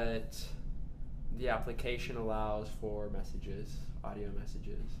 But the application allows for messages, audio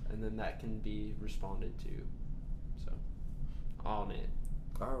messages, and then that can be responded to. So on it.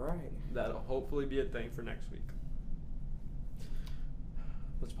 All right. That'll hopefully be a thing for next week.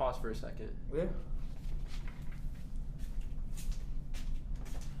 Let's pause for a second. Yeah.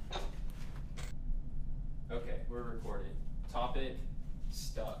 Okay, we're recording. Topic,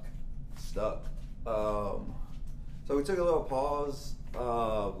 stuck. Stuck. So we took a little pause.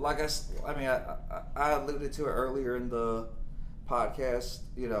 I alluded to it earlier in the podcast.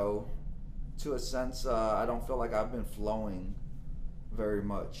 You know, to a sense, I don't feel like I've been flowing very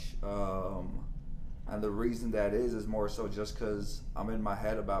much. And the reason that is more so just because I'm in my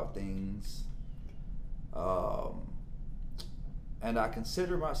head about things. And I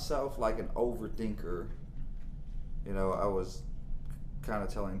consider myself like an overthinker. You know, I was kind of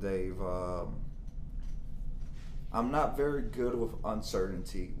telling Dave, I'm not very good with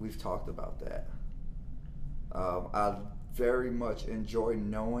uncertainty. We've talked about that. I very much enjoy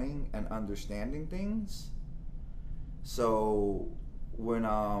knowing and understanding things. So when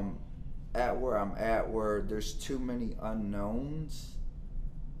I'm at where I'm at, where there's too many unknowns,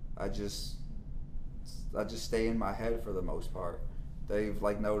 I just stay in my head for the most part. They've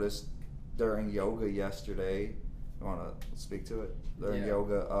noticed during yoga yesterday. You want to speak to it? During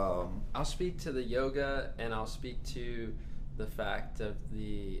yoga, I'll speak to the yoga, and I'll speak to the fact of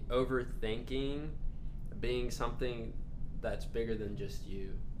the overthinking being something that's bigger than just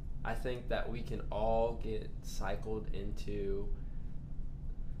you. I think that we can all get cycled into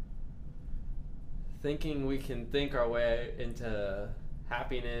thinking we can think our way into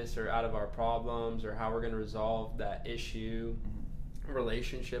happiness or out of our problems or how we're going to resolve that issue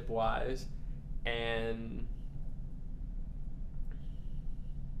relationship wise, and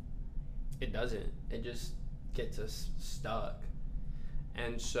it doesn't. It just gets us stuck.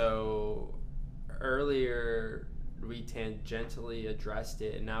 And so earlier we tangentially addressed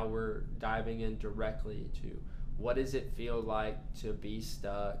it, and now we're diving in directly to what does it feel like to be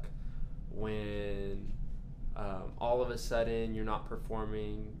stuck when all of a sudden you're not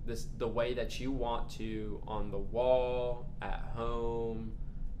performing the way that you want to on the wall, at home,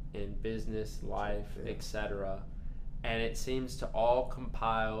 in business, life, etc. And it seems to all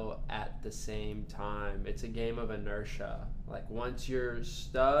compile at at the same time. It's a game of inertia. Like once you're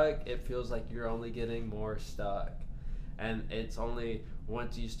stuck, it feels like you're only getting more stuck. And it's only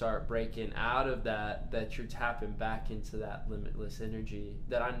once you start breaking out of that you're tapping back into that limitless energy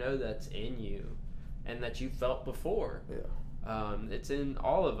that I know that's in you and that you felt before. Yeah. It's in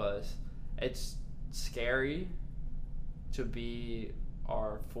all of us. It's scary to be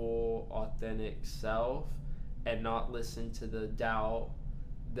our full, authentic self and not listen to the doubt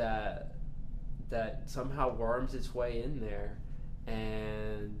that somehow worms its way in there,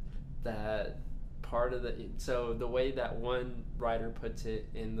 and that part of the way that one writer puts it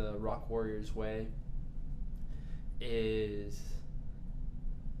in the Rock Warriors way is,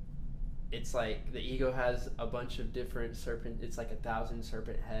 it's like the ego has a bunch of different it's like 1,000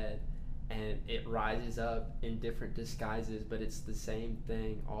 serpent head, and it rises up in different disguises, but it's the same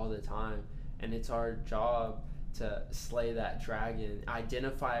thing all the time. And it's our job to slay that dragon,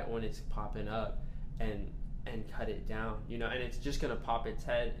 identify it when it's popping up, and cut it down, and it's just going to pop its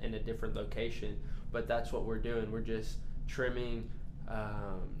head in a different location, but that's what we're doing. We're just trimming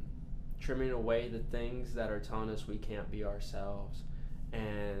away the things that are telling us we can't be ourselves,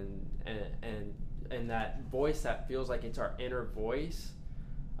 and that voice that feels like it's our inner voice,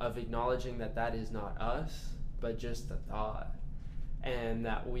 of acknowledging that is not us, but just a thought, and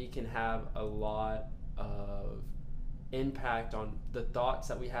that we can have a lot of impact on the thoughts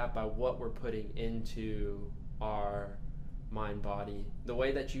that we have by what we're putting into our mind body. The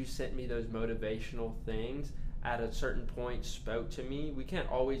way that you sent me those motivational things at a certain point spoke to me. We can't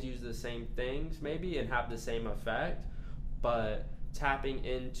always use the same things maybe and have the same effect, but tapping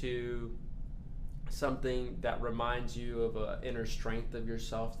into something that reminds you of an inner strength of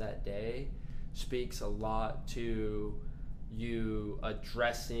yourself that day speaks a lot to you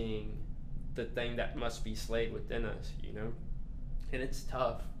addressing the thing that must be slayed within us, and it's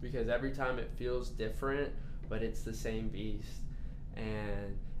tough because every time it feels different, but it's the same beast.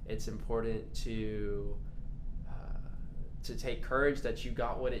 And it's important to take courage that you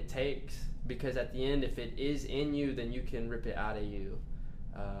got what it takes, because at the end, if it is in you, then you can rip it out of you,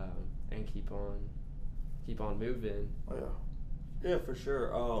 and keep on moving. Oh, yeah, for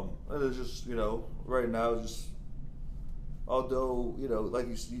sure. And it's just, right now, just although, like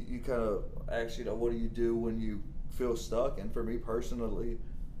you kind of ask, what do you do when you feel stuck? And for me personally,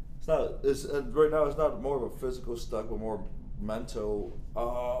 right now it's not more of a physical stuck, but more mental.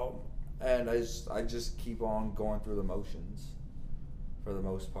 And I just keep on going through the motions for the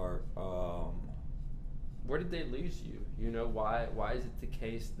most part. Where did they lose you? Why is it the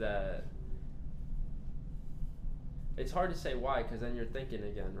case that it's hard to say why, because then you're thinking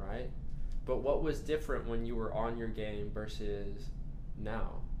again, right? But what was different when you were on your game versus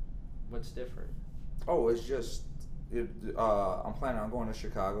now? What's different? Oh, it's just I'm planning on going to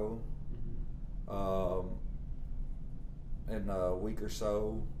Chicago in a week or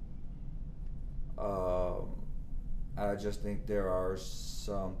so. I just think there are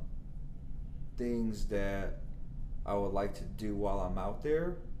some things that I would like to do while I'm out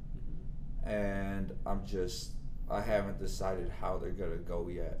there, and I haven't decided how they're gonna go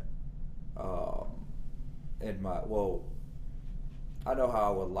yet. I know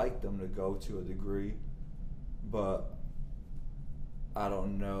how I would like them to go to a degree, but I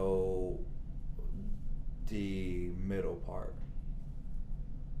don't know the middle part.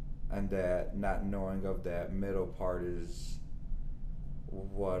 And that not knowing of that middle part is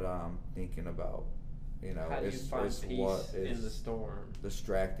what I'm thinking about. How do you find peace what is in the storm?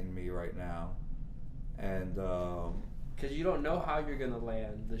 Distracting me right now. And because you don't know how you're gonna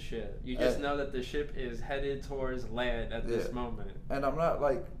land the ship. You just know that the ship is headed towards land at this moment. And I'm not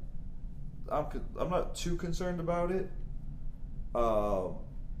I'm not too concerned about it. But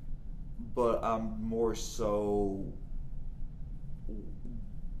I'm more so.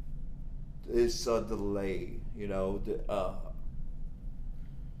 It's a delay,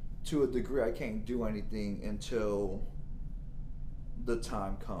 to a degree. I can't do anything until the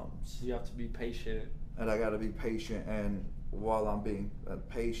time comes. You have to be patient. And I got to be patient, and while I'm being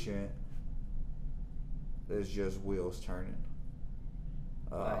patient, there's just wheels turning.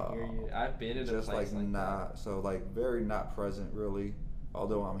 I hear you. I've been in a place like that. So very not present really,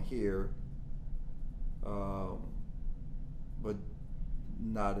 although I'm here, but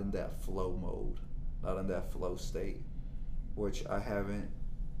not in that flow mode, not in that flow state, which I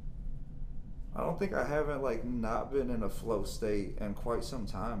don't think I haven't not been in a flow state in quite some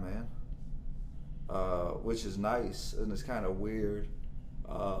time, man. Which is nice, and it's kind of weird.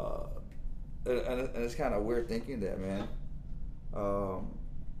 And it's kind of weird thinking that, man.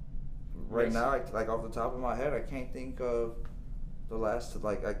 Right now, off the top of my head, I can't think of the last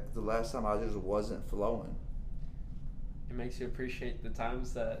time I just wasn't flowing. It makes you appreciate the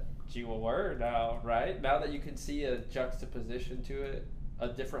times that you were now, right? Now that you can see a juxtaposition to it, a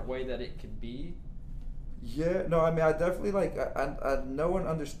different way that it could be. Yeah, no, I mean, I definitely like, I know and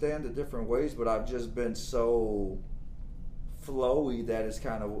understand the different ways, but I've just been so flowy that it's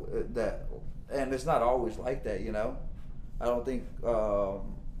kind of, that, and it's not always like that, you know? I don't think,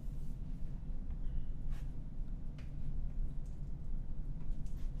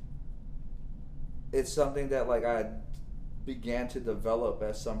 it's something that like I began to develop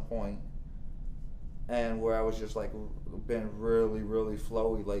at some point, and where I was just like been really, really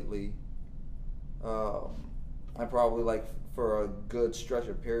flowy lately. I probably like for a good stretch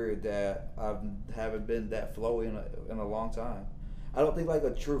of period that I haven't been that flowy in a long time. I don't think like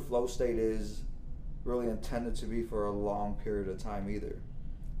a true flow state is really intended to be for a long period of time either,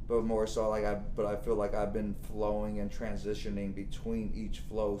 but more so like I feel like I've been flowing and transitioning between each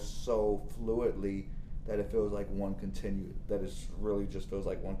flow so fluidly that it feels like that is really just feels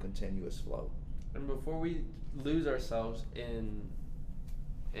like one continuous flow. And before we lose ourselves in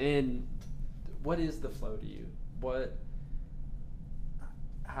what is the flow to you?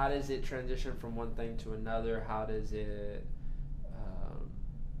 How does it transition from one thing to another? How does it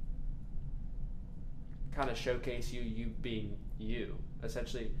kind of showcase you being you?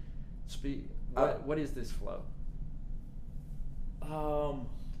 Essentially, what is this flow?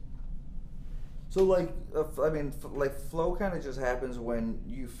 So like, I mean, like flow kind of just happens when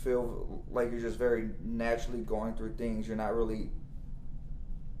you feel like you're just very naturally going through things. You're not really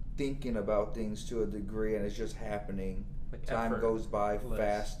thinking about things to a degree, and it's just happening. Like time goes by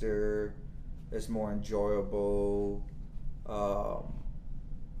faster. It's more enjoyable.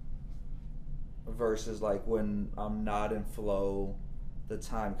 Versus like when I'm not in flow, the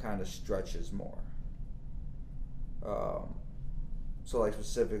time kind of stretches more. So like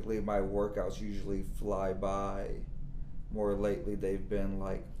specifically my workouts usually fly by. More lately they've been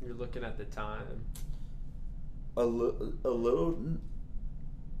like, you're looking at the time. A little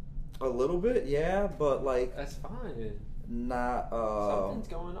bit, yeah, but like that's fine. Not something's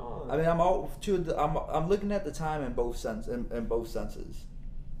going on. I mean, I'm looking at the time in both senses,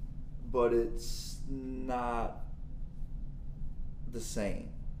 but it's not the same.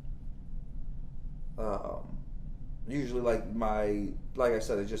 Usually like I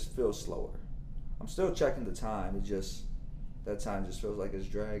said, it just feels slower. I'm still checking the time. It just, that time just feels like it's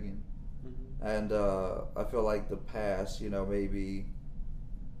dragging. Mm-hmm. And I feel like the past, maybe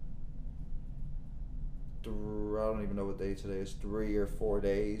I don't even know what day today is, 3 or 4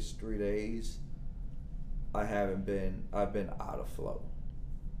 days, 3 days, I've been out of flow.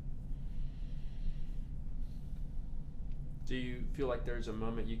 Do you feel like there's a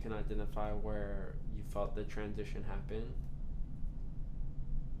moment you can identify where you felt the transition happen?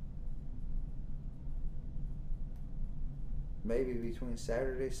 Maybe between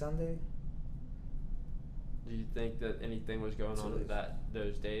Saturday, Sunday. Do you think that anything was going on in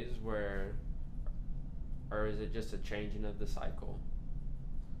those days where, or is it just a changing of the cycle?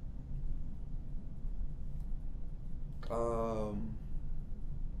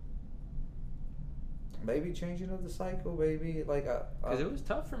 Maybe changing of the cycle, maybe like because it was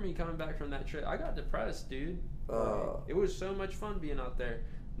tough for me coming back from that trip. I got depressed, dude. It was so much fun being out there.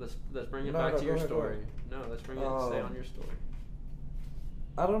 Let's bring it back to your story. No, let's bring it. Stay on your story.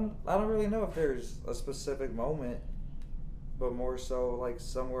 I don't really know if there's a specific moment, but more so like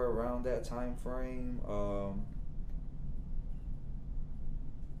somewhere around that time frame.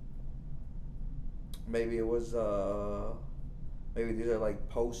 Maybe it was maybe these are like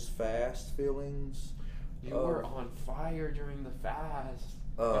post-fast feelings. You were on fire during the fast.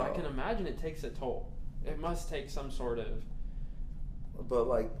 And I can imagine it takes a toll. It must take some sort of. But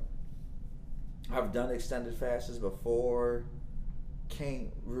like, I've done extended fasts before.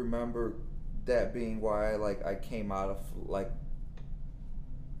 Can't remember that being why I came out of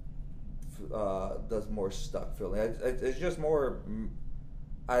the more stuck feeling. It's just more.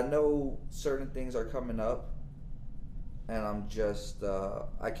 I know certain things are coming up, and I'm just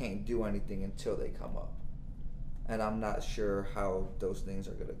I can't do anything until they come up, and I'm not sure how those things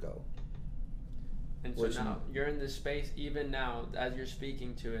are gonna go. And so now you're in this space, even now as you're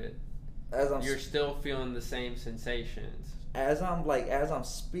speaking to it, you're still feeling the same sensations. As I'm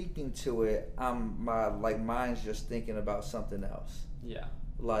speaking to it, my mind's just thinking about something else. Yeah.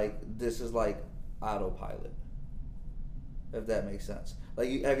 Like this is like autopilot. If that makes sense. Like,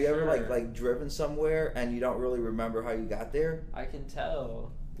 have you ever like driven somewhere and you don't really remember how you got there? I can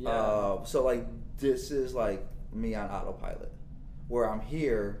tell. Yeah. So like this is like me on autopilot, where I'm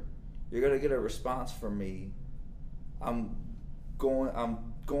here. You're gonna get a response from me. I'm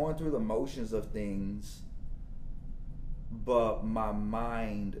going through the motions of things, but my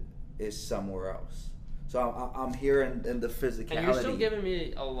mind is somewhere else. So I'm here in the physicality. And you're still giving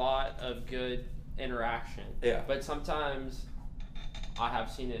me a lot of good interaction. Yeah. But sometimes I have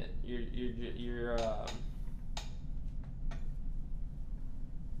seen it. You're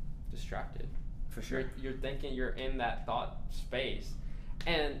distracted. For sure. You're thinking, you're in that thought space,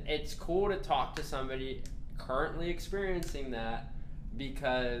 and it's cool to talk to somebody currently experiencing that,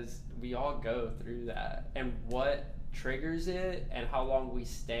 because we all go through that, and what triggers it and how long we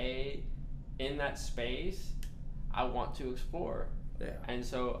stay in that space, I want to explore. Yeah. And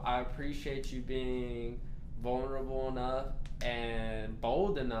so I appreciate you being vulnerable enough and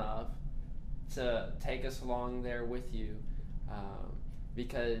bold enough to take us along there with you,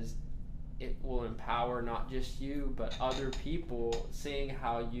 because it will empower not just you, but other people, seeing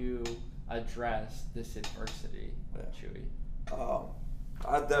how you address this adversity, Chewy.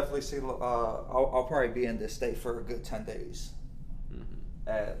 I definitely see. I'll probably be in this state for a good 10 days.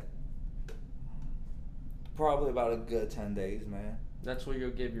 Mm-hmm. Probably about a good 10 days, man. That's what you'll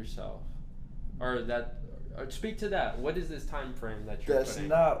give yourself, or speak to that. What is this time frame that you're That's putting?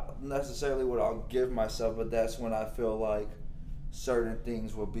 not necessarily what I'll give myself, but that's when I feel like certain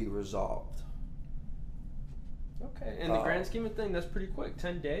things will be resolved. Okay, in the grand scheme of things, that's pretty quick.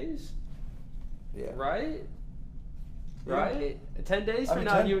 10 days? Yeah. Right? Yeah. Right? 10 days I from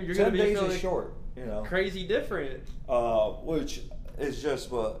mean, now, 10 you're going to be days feeling is short, you know. crazy different. Which is just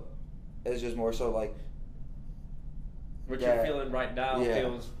more so like What that, you're feeling right now yeah.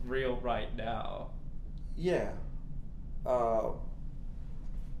 feels real right now. Yeah. But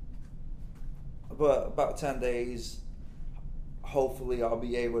about 10 days, hopefully I'll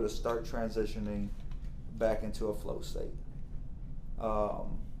be able to start transitioning back into a flow state.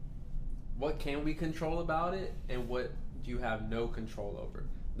 What can we control about it, and what do you have no control over?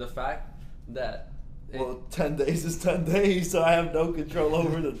 The fact that... 10 days is 10 days, so I have no control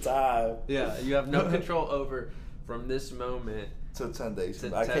over the time. Yeah, you have no control over from this moment to 10 days.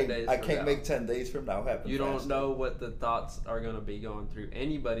 To I 10 days can't from make now. 10 days from now happen. You don't faster. know what the thoughts are going to be going through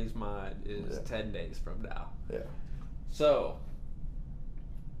anybody's mind is Yeah. 10 days from now. Yeah. So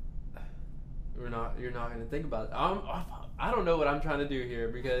you're not going to think about it. I don't know what I'm trying to do here,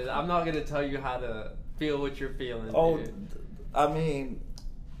 because I'm not going to tell you how to feel what you're feeling. Oh, dude. I mean,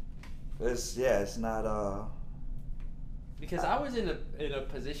 it's not Because I was in a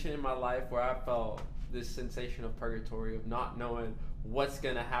position in my life where I felt this sensation of purgatory, of not knowing what's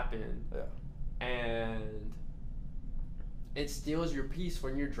going to happen. Yeah. And it steals your peace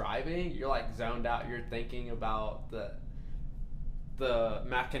when you're driving. You're like zoned out. You're thinking about the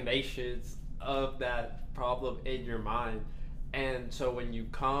machinations of that problem in your mind. And so when you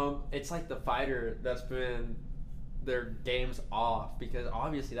come, it's like the fighter that's been their game's off, because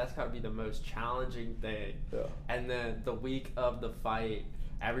obviously that's got to be the most challenging thing. Yeah. And then the week of the fight,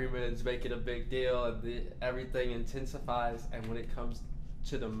 everyone's making a big deal, and everything intensifies. And when it comes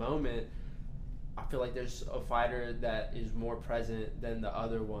to the moment, I feel like there's a fighter that is more present than the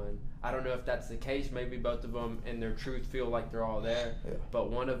other one. I don't know if that's the case. Maybe both of them in their truth feel like they're all there. Yeah.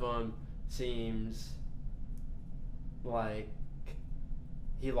 But one of them seems like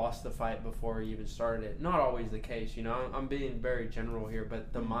he lost the fight before he even started it. Not always the case, you know. I'm being very general here,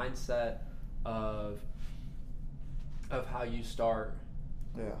 but the mindset of how you start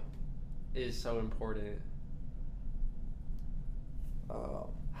Yeah. is so important.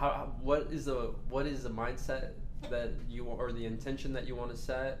 What is the mindset that you, or the intention that you want to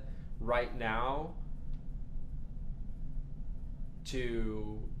set right now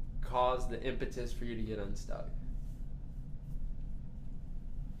to cause the impetus for you to get unstuck?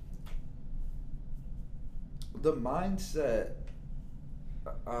 The mindset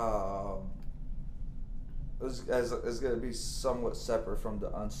is going to be somewhat separate from the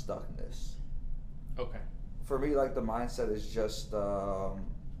unstuckness. Okay. For me, like, the mindset is just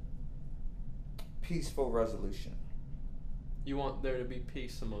peaceful resolution. You want there to be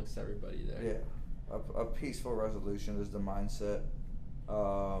peace amongst everybody there. Yeah, a peaceful resolution is the mindset.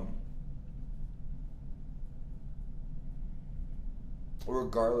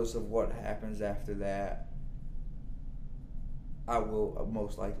 Regardless of what happens after that, I will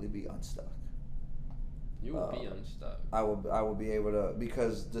most likely be unstuck. You will be unstuck. I will be able to,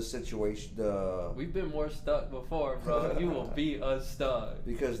 because the situation, We've been more stuck before, bro. You will be unstuck.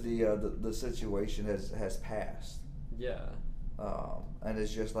 because the situation has passed. Yeah. And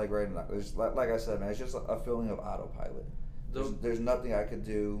it's just like right now, it's like I said, man, it's just a feeling of autopilot. There's nothing I could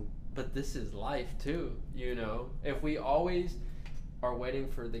do. But this is life too, you know. If we always are waiting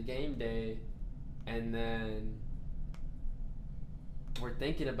for the game day, and then we're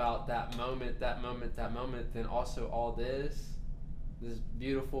thinking about that moment, then also all this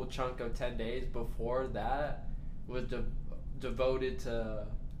beautiful chunk of 10 days before that was devoted to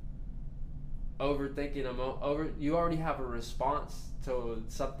overthinking you already have a response to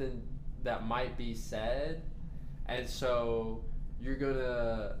something that might be said, and so you're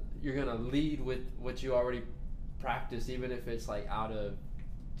gonna lead with what you already practice, even if it's like out of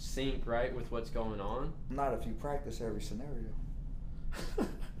sync, right, with what's going on. Not if you practice every scenario.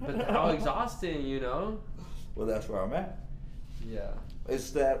 But how exhausting, you know? Well, that's where I'm at. Yeah.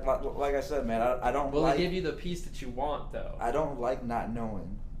 It's that, like I said, man, I don't Will like... it give you the peace that you want, though? I don't like not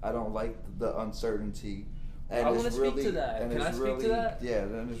knowing. I don't like the uncertainty. And I want to speak to that. And Can I speak to that? Yeah,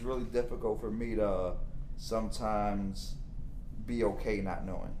 and it's really difficult for me to sometimes be okay not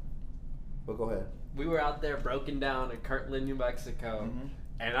knowing. But go ahead. We were out there broken down at Kirtland, New Mexico,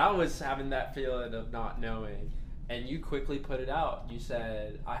 and I was having that feeling of not knowing. And you quickly put it out. You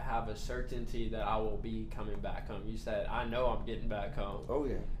said, I have a certainty that I will be coming back home. You said, I know I'm getting back home. Oh,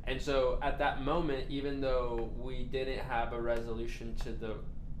 yeah. And so at that moment, even though we didn't have a resolution to the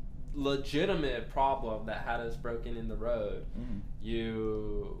legitimate problem that had us broken in the road,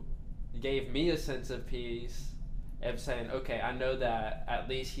 you gave me a sense of peace of saying, okay, I know that at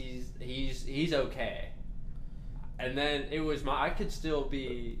least he's okay. And then it was I could still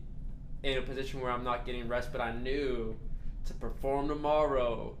be in a position where I'm not getting rest, but I knew to perform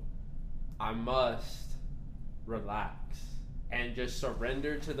tomorrow, I must relax and just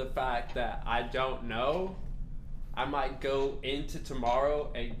surrender to the fact that I don't know. I might go into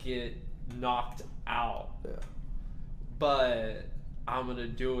tomorrow and get knocked out. Yeah. But I'm going to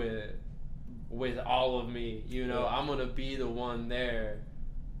do it with all of me, you know. I'm going to be the one there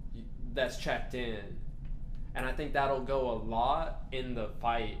that's checked in. And I think that'll go a lot in the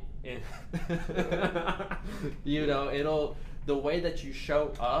fight. You know, the way that you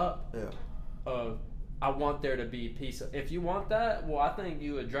show up, I want there to be peace. If you want that, well, I think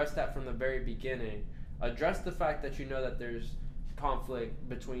you address that from the very beginning. Address the fact that you know that there's conflict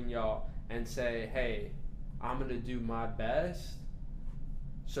between y'all and say, hey, I'm going to do my best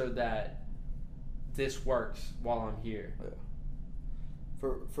so that this works while I'm here. Yeah.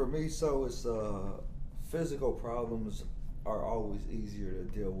 For me, so it's physical problems are always easier to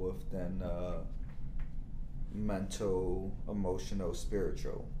deal with than mental, emotional,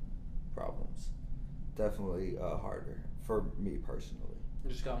 spiritual problems. Definitely harder for me personally.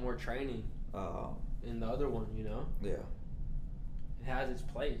 You just got more training in the other one, you know? Yeah. It has its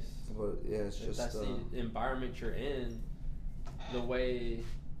place. But yeah, it's if just... that's the environment you're in, the way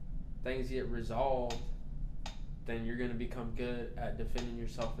things get resolved, then you're going to become good at defending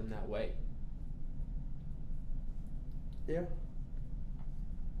yourself in that way. Yeah.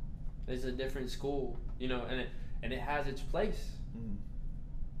 It's a different school, you know, and it has its place.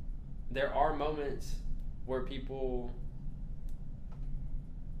 There are moments where people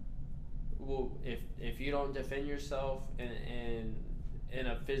will, if you don't defend yourself in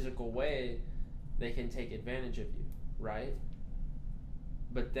a physical way, they can take advantage of you, right?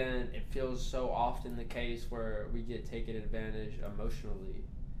 But then it feels so often the case where we get taken advantage emotionally,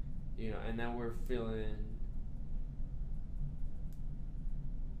 you know, and then we're feeling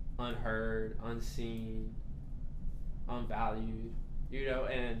unheard, unseen, unvalued, you know,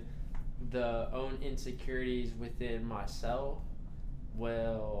 and the own insecurities within myself,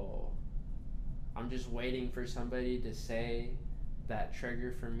 well, I'm just waiting for somebody to say that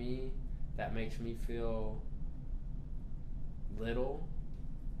trigger for me that makes me feel little,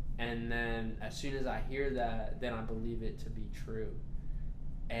 and then as soon as I hear that, then I believe it to be true.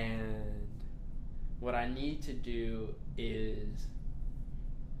 And what I need to do is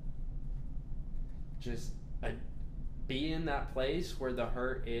just be in that place where the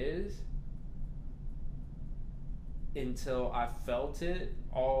hurt is until I felt it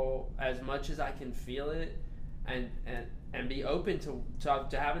all, as much as I can feel it, and be open to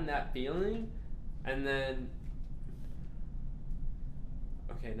having that feeling, and then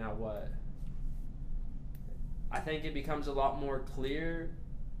okay, now what? I think it becomes a lot more clear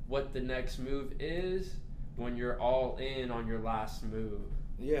what the next move is when you're all in on your last move.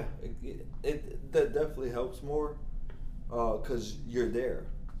 Yeah, it that definitely helps more because you're there.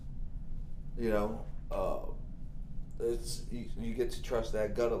 You know, it's you get to trust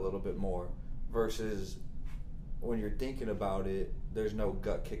that gut a little bit more versus when you're thinking about it, there's no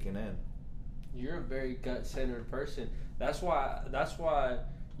gut kicking in. You're a very gut-centered person. That's why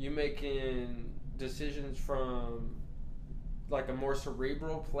you making decisions from like a more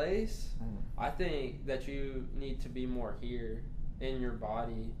cerebral place. I think that you need to be more here in your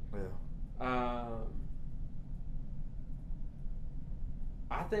body. Yeah.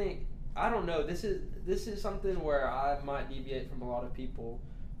 I think I don't know. This is something where I might deviate from a lot of people,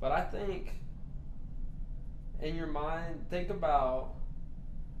 but I think in your mind, think about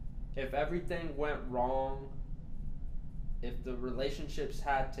if everything went wrong, if the relationships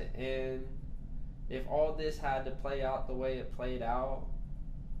had to end, if all this had to play out the way it played out,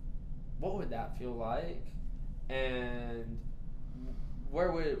 what would that feel like? And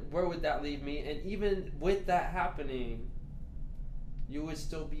where would that leave me? And even with that happening, you would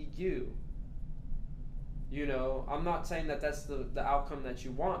still be you. You know, I'm not saying that that's the outcome that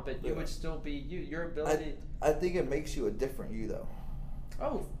you want, but you would still be you. Your ability. I think it makes you a different you, though.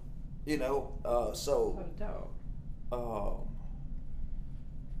 Oh. You know, so. Without a doubt.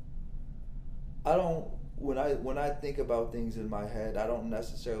 I don't. When I think about things in my head, I don't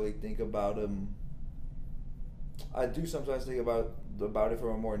necessarily think about them. I do sometimes think about it from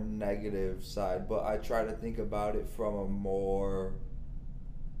a more negative side, but I try to think about it from a more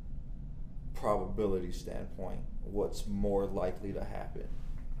probability standpoint. What's more likely to happen?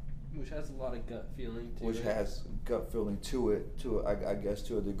 Which has a lot of gut feeling to it. Which has gut feeling to it, I guess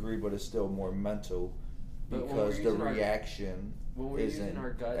to a degree, but it's still more mental because the reaction when we're using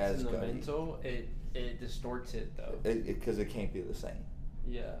our guts and the mental, it distorts it though. Because it can't be the same.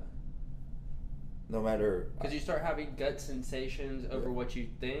 Yeah. No matter. Because you start having gut sensations over what you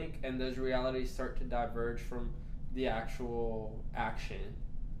think, and those realities start to diverge from the actual action.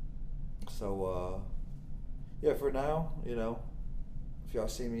 So, yeah, for now, you know, if y'all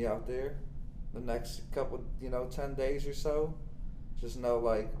see me out there the next couple, 10 days or so, just know,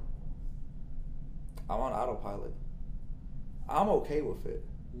 like, I'm on autopilot. I'm okay with it.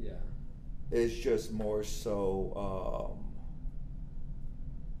 Yeah. It's just more so,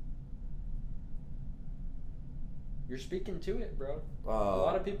 you're speaking to it, bro. A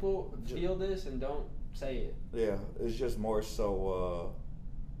lot of people feel this and don't say it. Yeah, it's just more so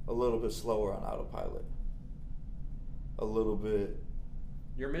a little bit slower on autopilot. A little bit.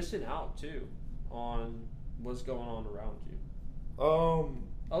 You're missing out too on what's going on around you.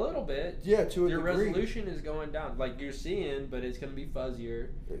 A little bit. Yeah, to a Your degree. Resolution is going down. Like you're seeing, but it's gonna be fuzzier.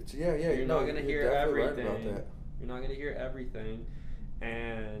 Yeah. You're not gonna hear everything. Right about that. You're not gonna hear everything,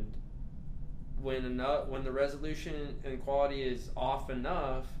 and when the resolution and quality is off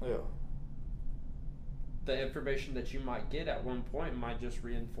enough, the information that you might get at one point might just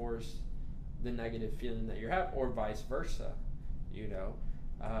reinforce the negative feeling that you're having, or vice versa.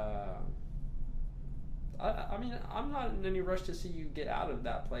 I mean, I'm not in any rush to see you get out of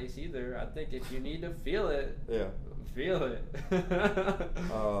that place either. I think if you need to feel it, feel it.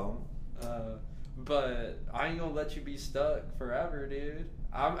 But I ain't gonna let you be stuck forever, dude.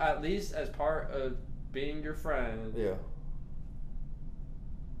 I'm at least as part of being your friend. Yeah.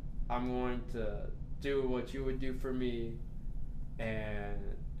 I'm going to do what you would do for me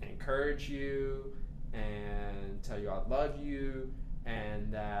and encourage you and tell you I love you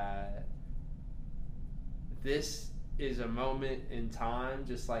and that this is a moment in time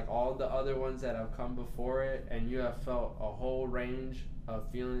just like all the other ones that have come before it, and you have felt a whole range of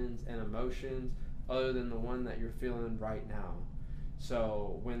feelings and emotions other than the one that you're feeling right now.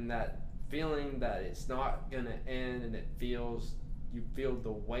 So when that feeling that it's not gonna end and you feel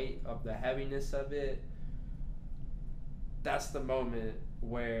the weight of the heaviness of it, that's the moment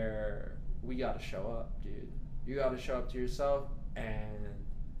where we gotta show up, dude. You gotta show up to yourself and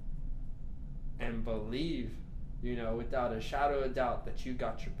believe, without a shadow of doubt that you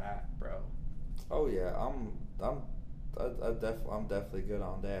got your back, bro. Oh yeah, I'm definitely good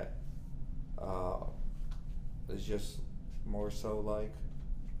on that. It's just more so like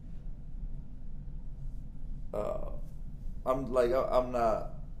I'm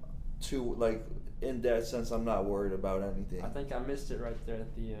not too like in that sense. I'm not worried about anything. I think I missed it right there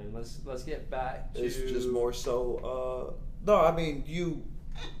at the end. Let's get back to. It's just more so. No, I mean you.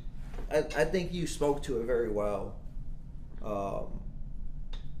 I think you spoke to it very well.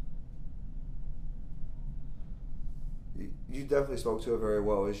 You definitely spoke to it very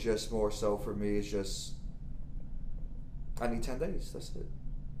well. It's just more so for me. It's just I need 10 days. That's it.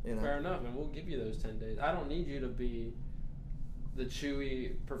 Fair enough, and we'll give you those 10 days. I don't need you to be the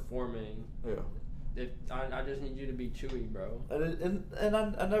Chewy performing. Yeah. I just need you to be Chewy, bro. And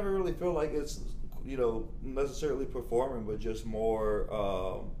I never really feel like it's necessarily performing, but just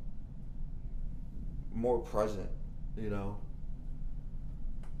more more present.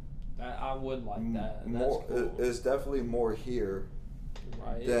 I would like that. That's more. Cool. It's definitely more here.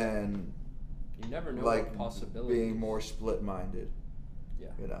 Right. Than. You never know like what possibilities. Being more split-minded.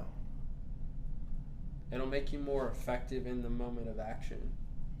 Yeah. It'll make you more effective in the moment of action.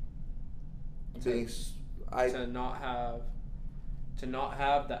 To to not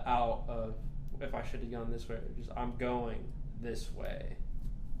have the out of if I should have gone this way, or just I'm going this way.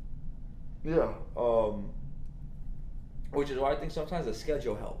 Yeah. Which is why I think sometimes a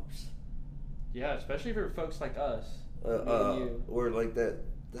schedule helps. Yeah, especially for folks like us. Me and you. Or like that,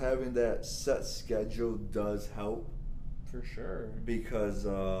 having that set schedule does help. For sure. Because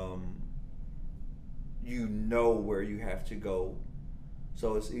you know where you have to go,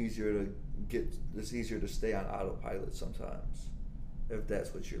 so it's easier to stay on autopilot sometimes, if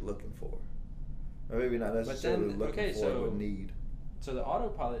that's what you're looking for, or maybe not necessarily looking for it, but need. So the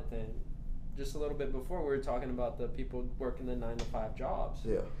autopilot thing, just a little bit before we were talking about the people working the 9-to-5 jobs.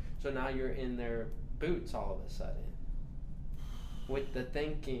 Yeah. So now you're in their boots all of a sudden, with the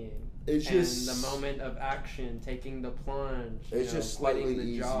thinking. It's and just the moment of action, taking the plunge. It's just slightly the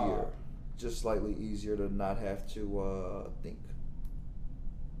easier. job. Just slightly easier to not have to think.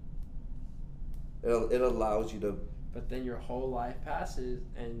 It allows you to. But then your whole life passes,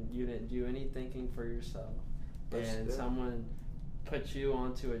 and you didn't do any thinking for yourself, and someone put you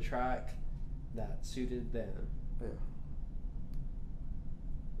onto a track that suited them. Yeah.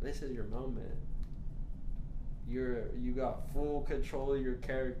 This is your moment. You got full control of your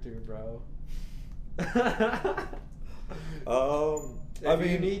character, bro. If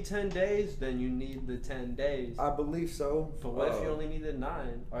you need 10 days, then you need the 10 days. I believe so. But what if you only needed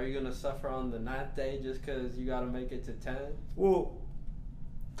 9? Are you gonna suffer on the 9th day just because you gotta make it to 10? Well,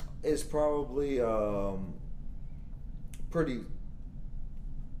 it's probably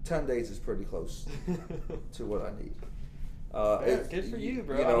 10 days is pretty close to what I need. Yeah, good for you,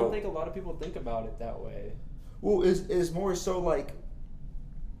 bro. I don't think a lot of people think about it that way. Well, it's more so like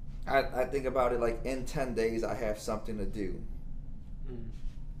I think about it like in 10 days I have something to do,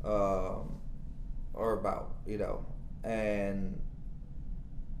 or about, and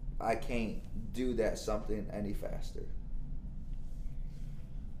I can't do that something any faster.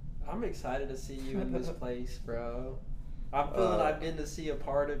 I'm excited to see you in this place, bro. I'm feeling I'm getting to see a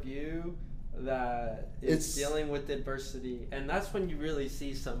part of you that is dealing with adversity, and that's when you really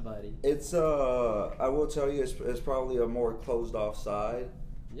see somebody. It's I will tell you, it's probably a more closed off side.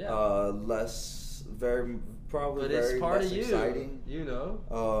 Yeah. Less very probably but very it's part less of you, exciting.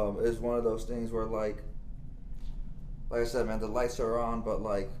 It's one of those things where like I said, man, the lights are on, but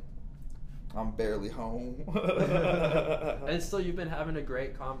like I'm barely home. And still, you've been having a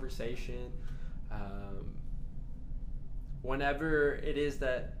great conversation. Whenever it is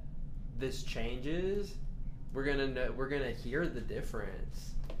that this changes, we're gonna hear the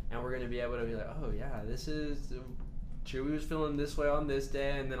difference, and we're gonna be able to be like, oh yeah, this is Chewy was feeling this way on this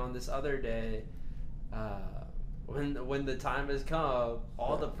day, and then on this other day, when the time has come,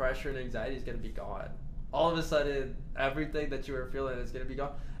 all the pressure and anxiety is gonna be gone. All of a sudden, everything that you were feeling is gonna be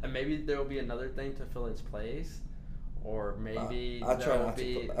gone, and maybe there will be another thing to fill its place. Or maybe I try not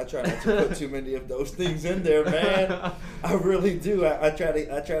to put too many of those things in there, man. I really do. I try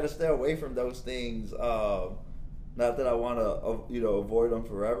to stay away from those things. Not that I want to avoid them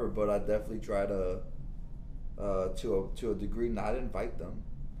forever, but I definitely try to a degree not invite them.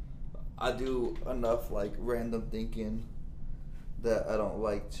 I do enough like random thinking that I don't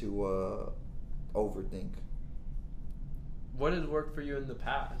like to overthink. What has worked for you in the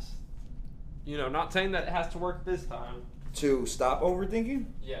past? Not saying that it has to work this time. To stop overthinking?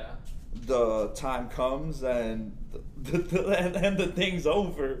 Yeah. The time comes and the thing's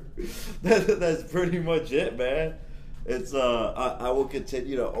over. That's pretty much it, man. It's I will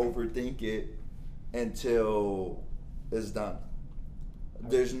continue to overthink it until it's done.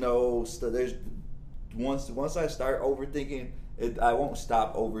 There's once I start overthinking it, I won't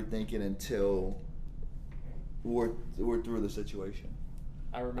stop overthinking until we're through the situation.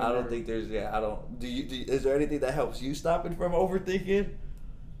 I remember. I don't think there's. Yeah, I don't. Do you? Is there anything that helps you stop it from overthinking?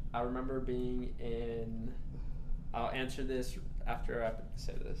 I remember being in. I'll answer this after I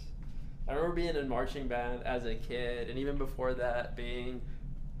say this. I remember being in marching band as a kid, and even before that, being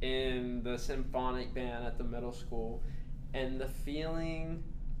in the symphonic band at the middle school, and the feeling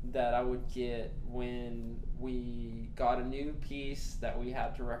that I would get when we got a new piece that we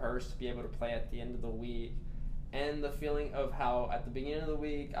had to rehearse to be able to play at the end of the week. And the feeling of how at the beginning of the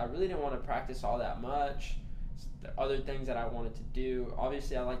week, I really didn't want to practice all that much. There are other things that I wanted to do.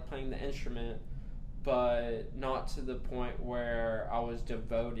 Obviously, I like playing the instrument, but not to the point where I was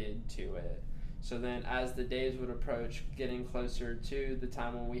devoted to it. So then as the days would approach, getting closer to the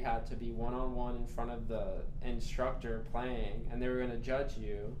time when we had to be one-on-one in front of the instructor playing, and they were going to judge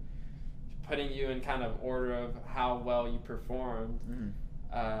you, putting you in kind of order of how well you performed,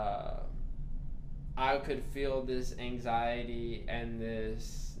 I could feel this anxiety and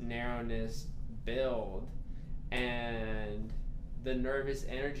this narrowness build, and the nervous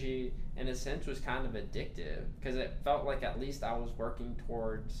energy, in a sense, was kind of addictive because it felt like at least I was working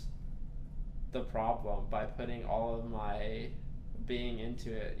towards the problem by putting all of my being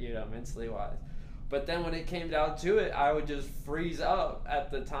into it, mentally wise. But then when it came down to it, I would just freeze up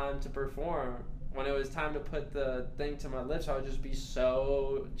at the time to perform. When it was time to put the thing to my lips, I would just be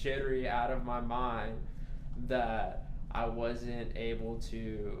so jittery out of my mind that I wasn't able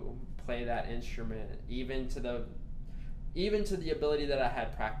to play that instrument, even to the ability that I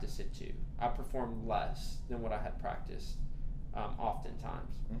had practiced it to. I performed less than what I had practiced,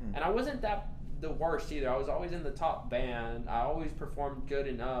 oftentimes. Mm-hmm. And I wasn't the worst either. I was always in the top band. I always performed good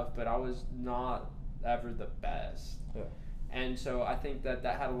enough, but I was not ever the best. Yeah. And so I think that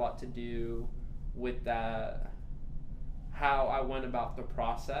had a lot to do with that, how I went about the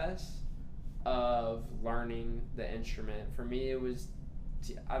process of learning the instrument. For me, it was,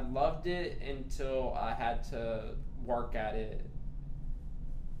 I loved it until I had to work at it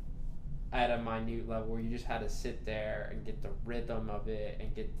at a minute level, where you just had to sit there and get the rhythm of it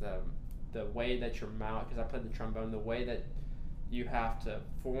and get the way that your mouth, because I played the trombone, the way that you have to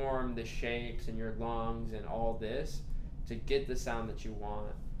form the shapes in your lungs and all this to get the sound that you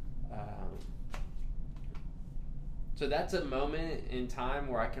want. So that's a moment in time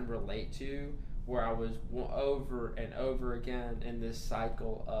where I can relate to, where I was over and over again in this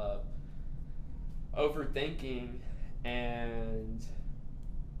cycle of overthinking, and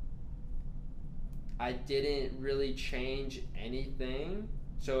I didn't really change anything,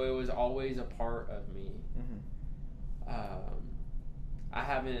 so it was always a part of me. Mm-hmm. I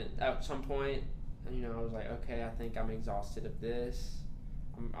haven't, at some point, I was like, okay, I think I'm exhausted of this.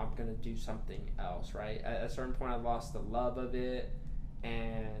 I'm gonna do something else, right? At a certain point, I lost the love of it,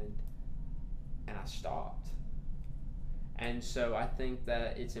 and I stopped. And so I think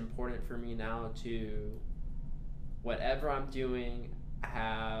that it's important for me now to, whatever I'm doing,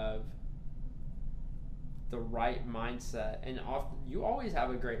 have the right mindset. And you always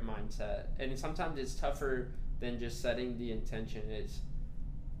have a great mindset, and sometimes it's tougher than just setting the intention. It's,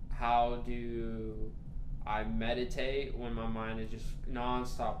 how do I meditate when my mind is just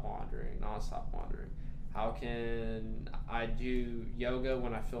non-stop wandering? How can I do yoga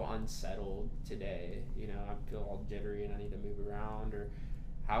when I feel unsettled today? I feel all jittery and I need to move around. Or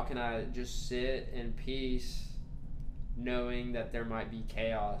how can I just sit in peace knowing that there might be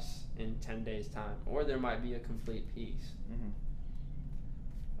chaos in 10 days' time, or there might be a complete peace?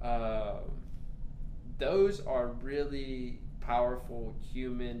 Mm-hmm. Those are really powerful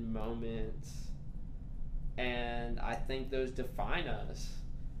human moments, and I think those define us.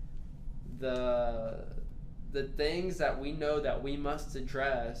 The things that we know that we must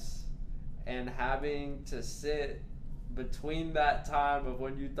address, and having to sit between that time of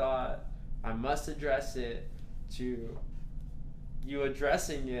when you thought I must address it to you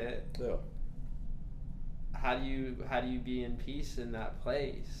addressing it. Yeah. How do you be in peace in that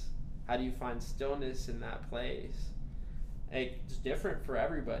place? How do you find stillness in that place? It's different for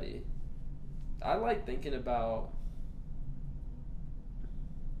everybody. I like thinking about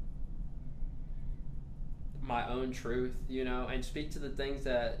my own truth, and speak to the things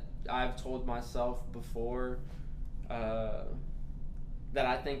that I've told myself before, that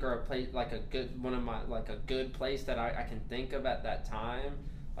I think are a place, like a good place that I can think of at that time.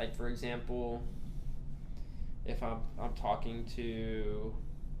 Like, for example, if I'm talking to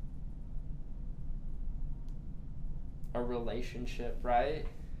a relationship, right?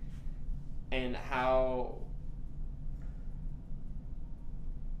 And how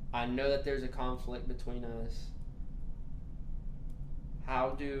I know that there's a conflict between us. How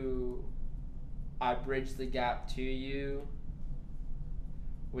do I bridge the gap to you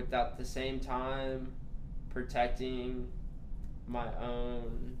without at the same time protecting my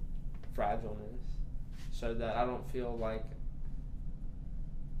own fragileness, so that I don't feel like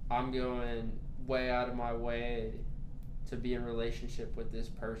I'm going way out of my way to be in relationship with this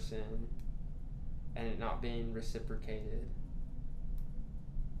person and it not being reciprocated?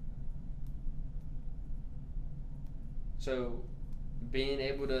 So being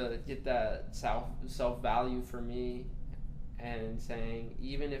able to get that self-value for me, and saying,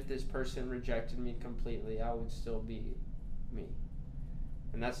 even if this person rejected me completely, I would still be me.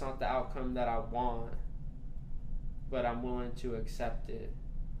 And that's not the outcome that I want, but I'm willing to accept it.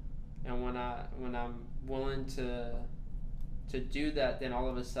 And when I'm willing to do that, then all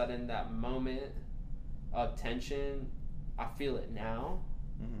of a sudden that moment of tension, I feel it now.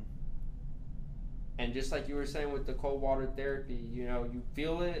 Mm-hmm. And just like you were saying with the cold water therapy, you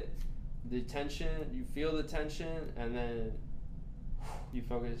feel it, the tension, you feel the tension, and then you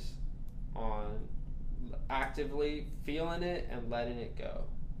focus on actively feeling it and letting it go.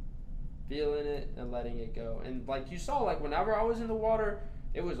 Feeling it and letting it go. And like you saw, like whenever I was in the water,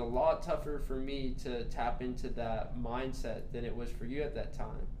 it was a lot tougher for me to tap into that mindset than it was for you at that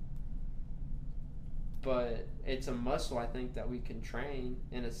time. But it's a muscle, I think, that we can train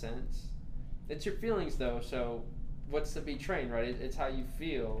in a sense. It's your feelings though, so what's to be trained, right? It's how you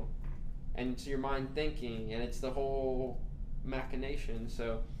feel, and it's your mind thinking, and it's the whole machination.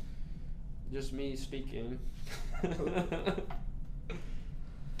 So just me speaking.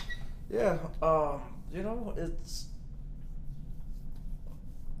 Yeah, you know, it's.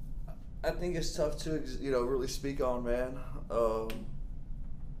 I think it's tough to really speak on, man.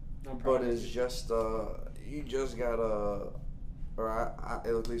 But it's just you just gotta, or I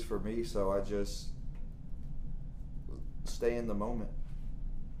at least for me. So I just stay in the moment.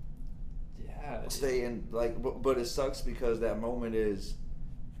 Yeah. Stay in but it sucks because that moment is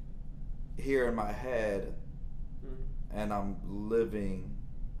here in my head, and I'm living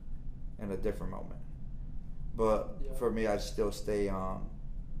in a different moment. But for me, I still stay on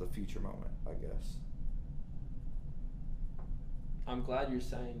the future moment, I guess. I'm glad you're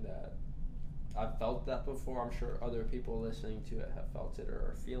saying that. I've felt that before. I'm sure other people listening to it have felt it or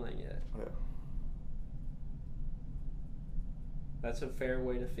are feeling it. Yeah. That's a fair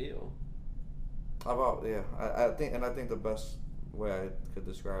way to feel. I think the best way I could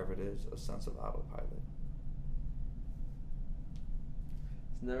describe it is a sense of autopilot.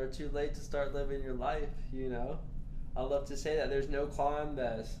 It's never too late to start living your life, you know? I love to say that there's no climb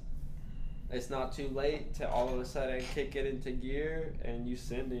it's not too late to all of a sudden kick it into gear and you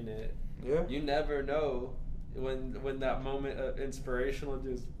sending it. Yeah. You never know when that moment of inspiration will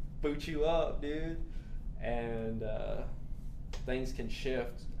just boot you up, dude. And things can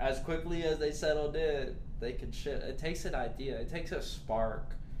shift. As quickly as they settled in, they can shift. It takes an idea. It takes a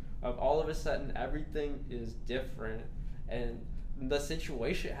spark of all of a sudden everything is different and the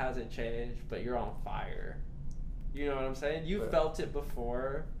situation hasn't changed, but you're on fire. You know what I'm saying? You felt it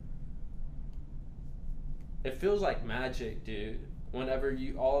before. It feels like magic, dude. Whenever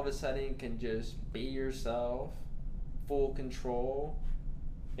you all of a sudden can just be yourself, full control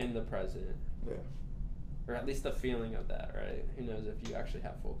in the present. Yeah. Or at least the feeling of that, right? Who knows if you actually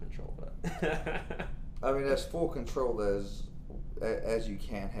have full control, but I mean, as full control as you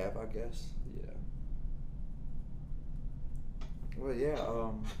can have, I guess. Yeah. Well,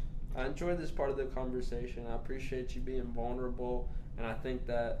 yeah. I enjoyed this part of the conversation. I appreciate you being vulnerable, and I think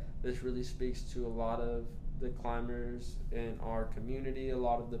that this really speaks to a lot of the climbers in our community. A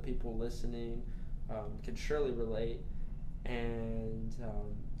lot of the people listening can surely relate. And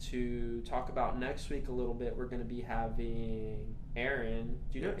to talk about next week a little bit, we're going to be having Aaron.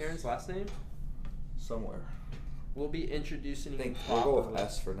 Do you know Aaron's last name? Somewhere. We'll be introducing him We'll go with properly.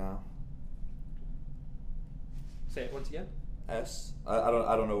 S for now. Say it once again. S. I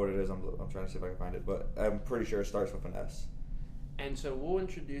don't know what it is. I'm trying to see if I can find it, but I'm pretty sure it starts with an S. And so we'll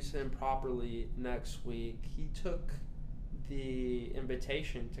introduce him properly next week. He took the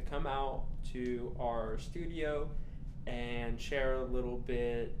invitation to come out to our studio and share a little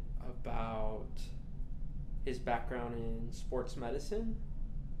bit about his background in sports medicine.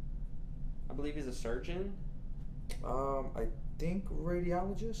 I believe he's a surgeon. I think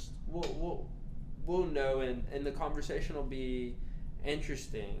radiologist. We'll know, and the conversation will be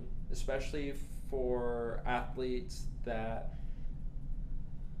interesting, especially for athletes that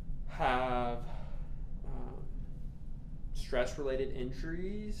have stress-related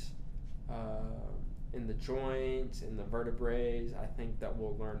injuries in the joints, in the vertebrae. I think that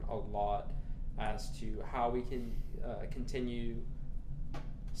we'll learn a lot as to how we can continue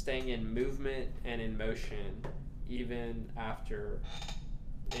staying in movement and in motion even after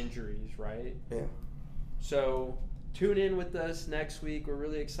injuries, right? Yeah. So tune in with us next week. We're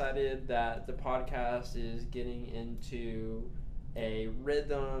really excited that the podcast is getting into a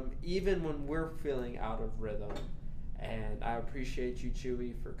rhythm, even when we're feeling out of rhythm. And I appreciate you,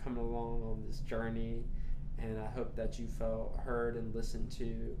 Chewy, for coming along on this journey. And I hope that you felt heard and listened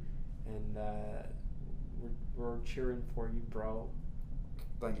to, and that we're cheering for you, bro.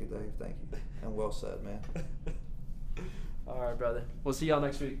 Thank you, Dave. Thank you. And well said, man. All right, brother. We'll see y'all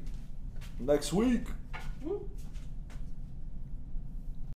next week. Next week. Woo.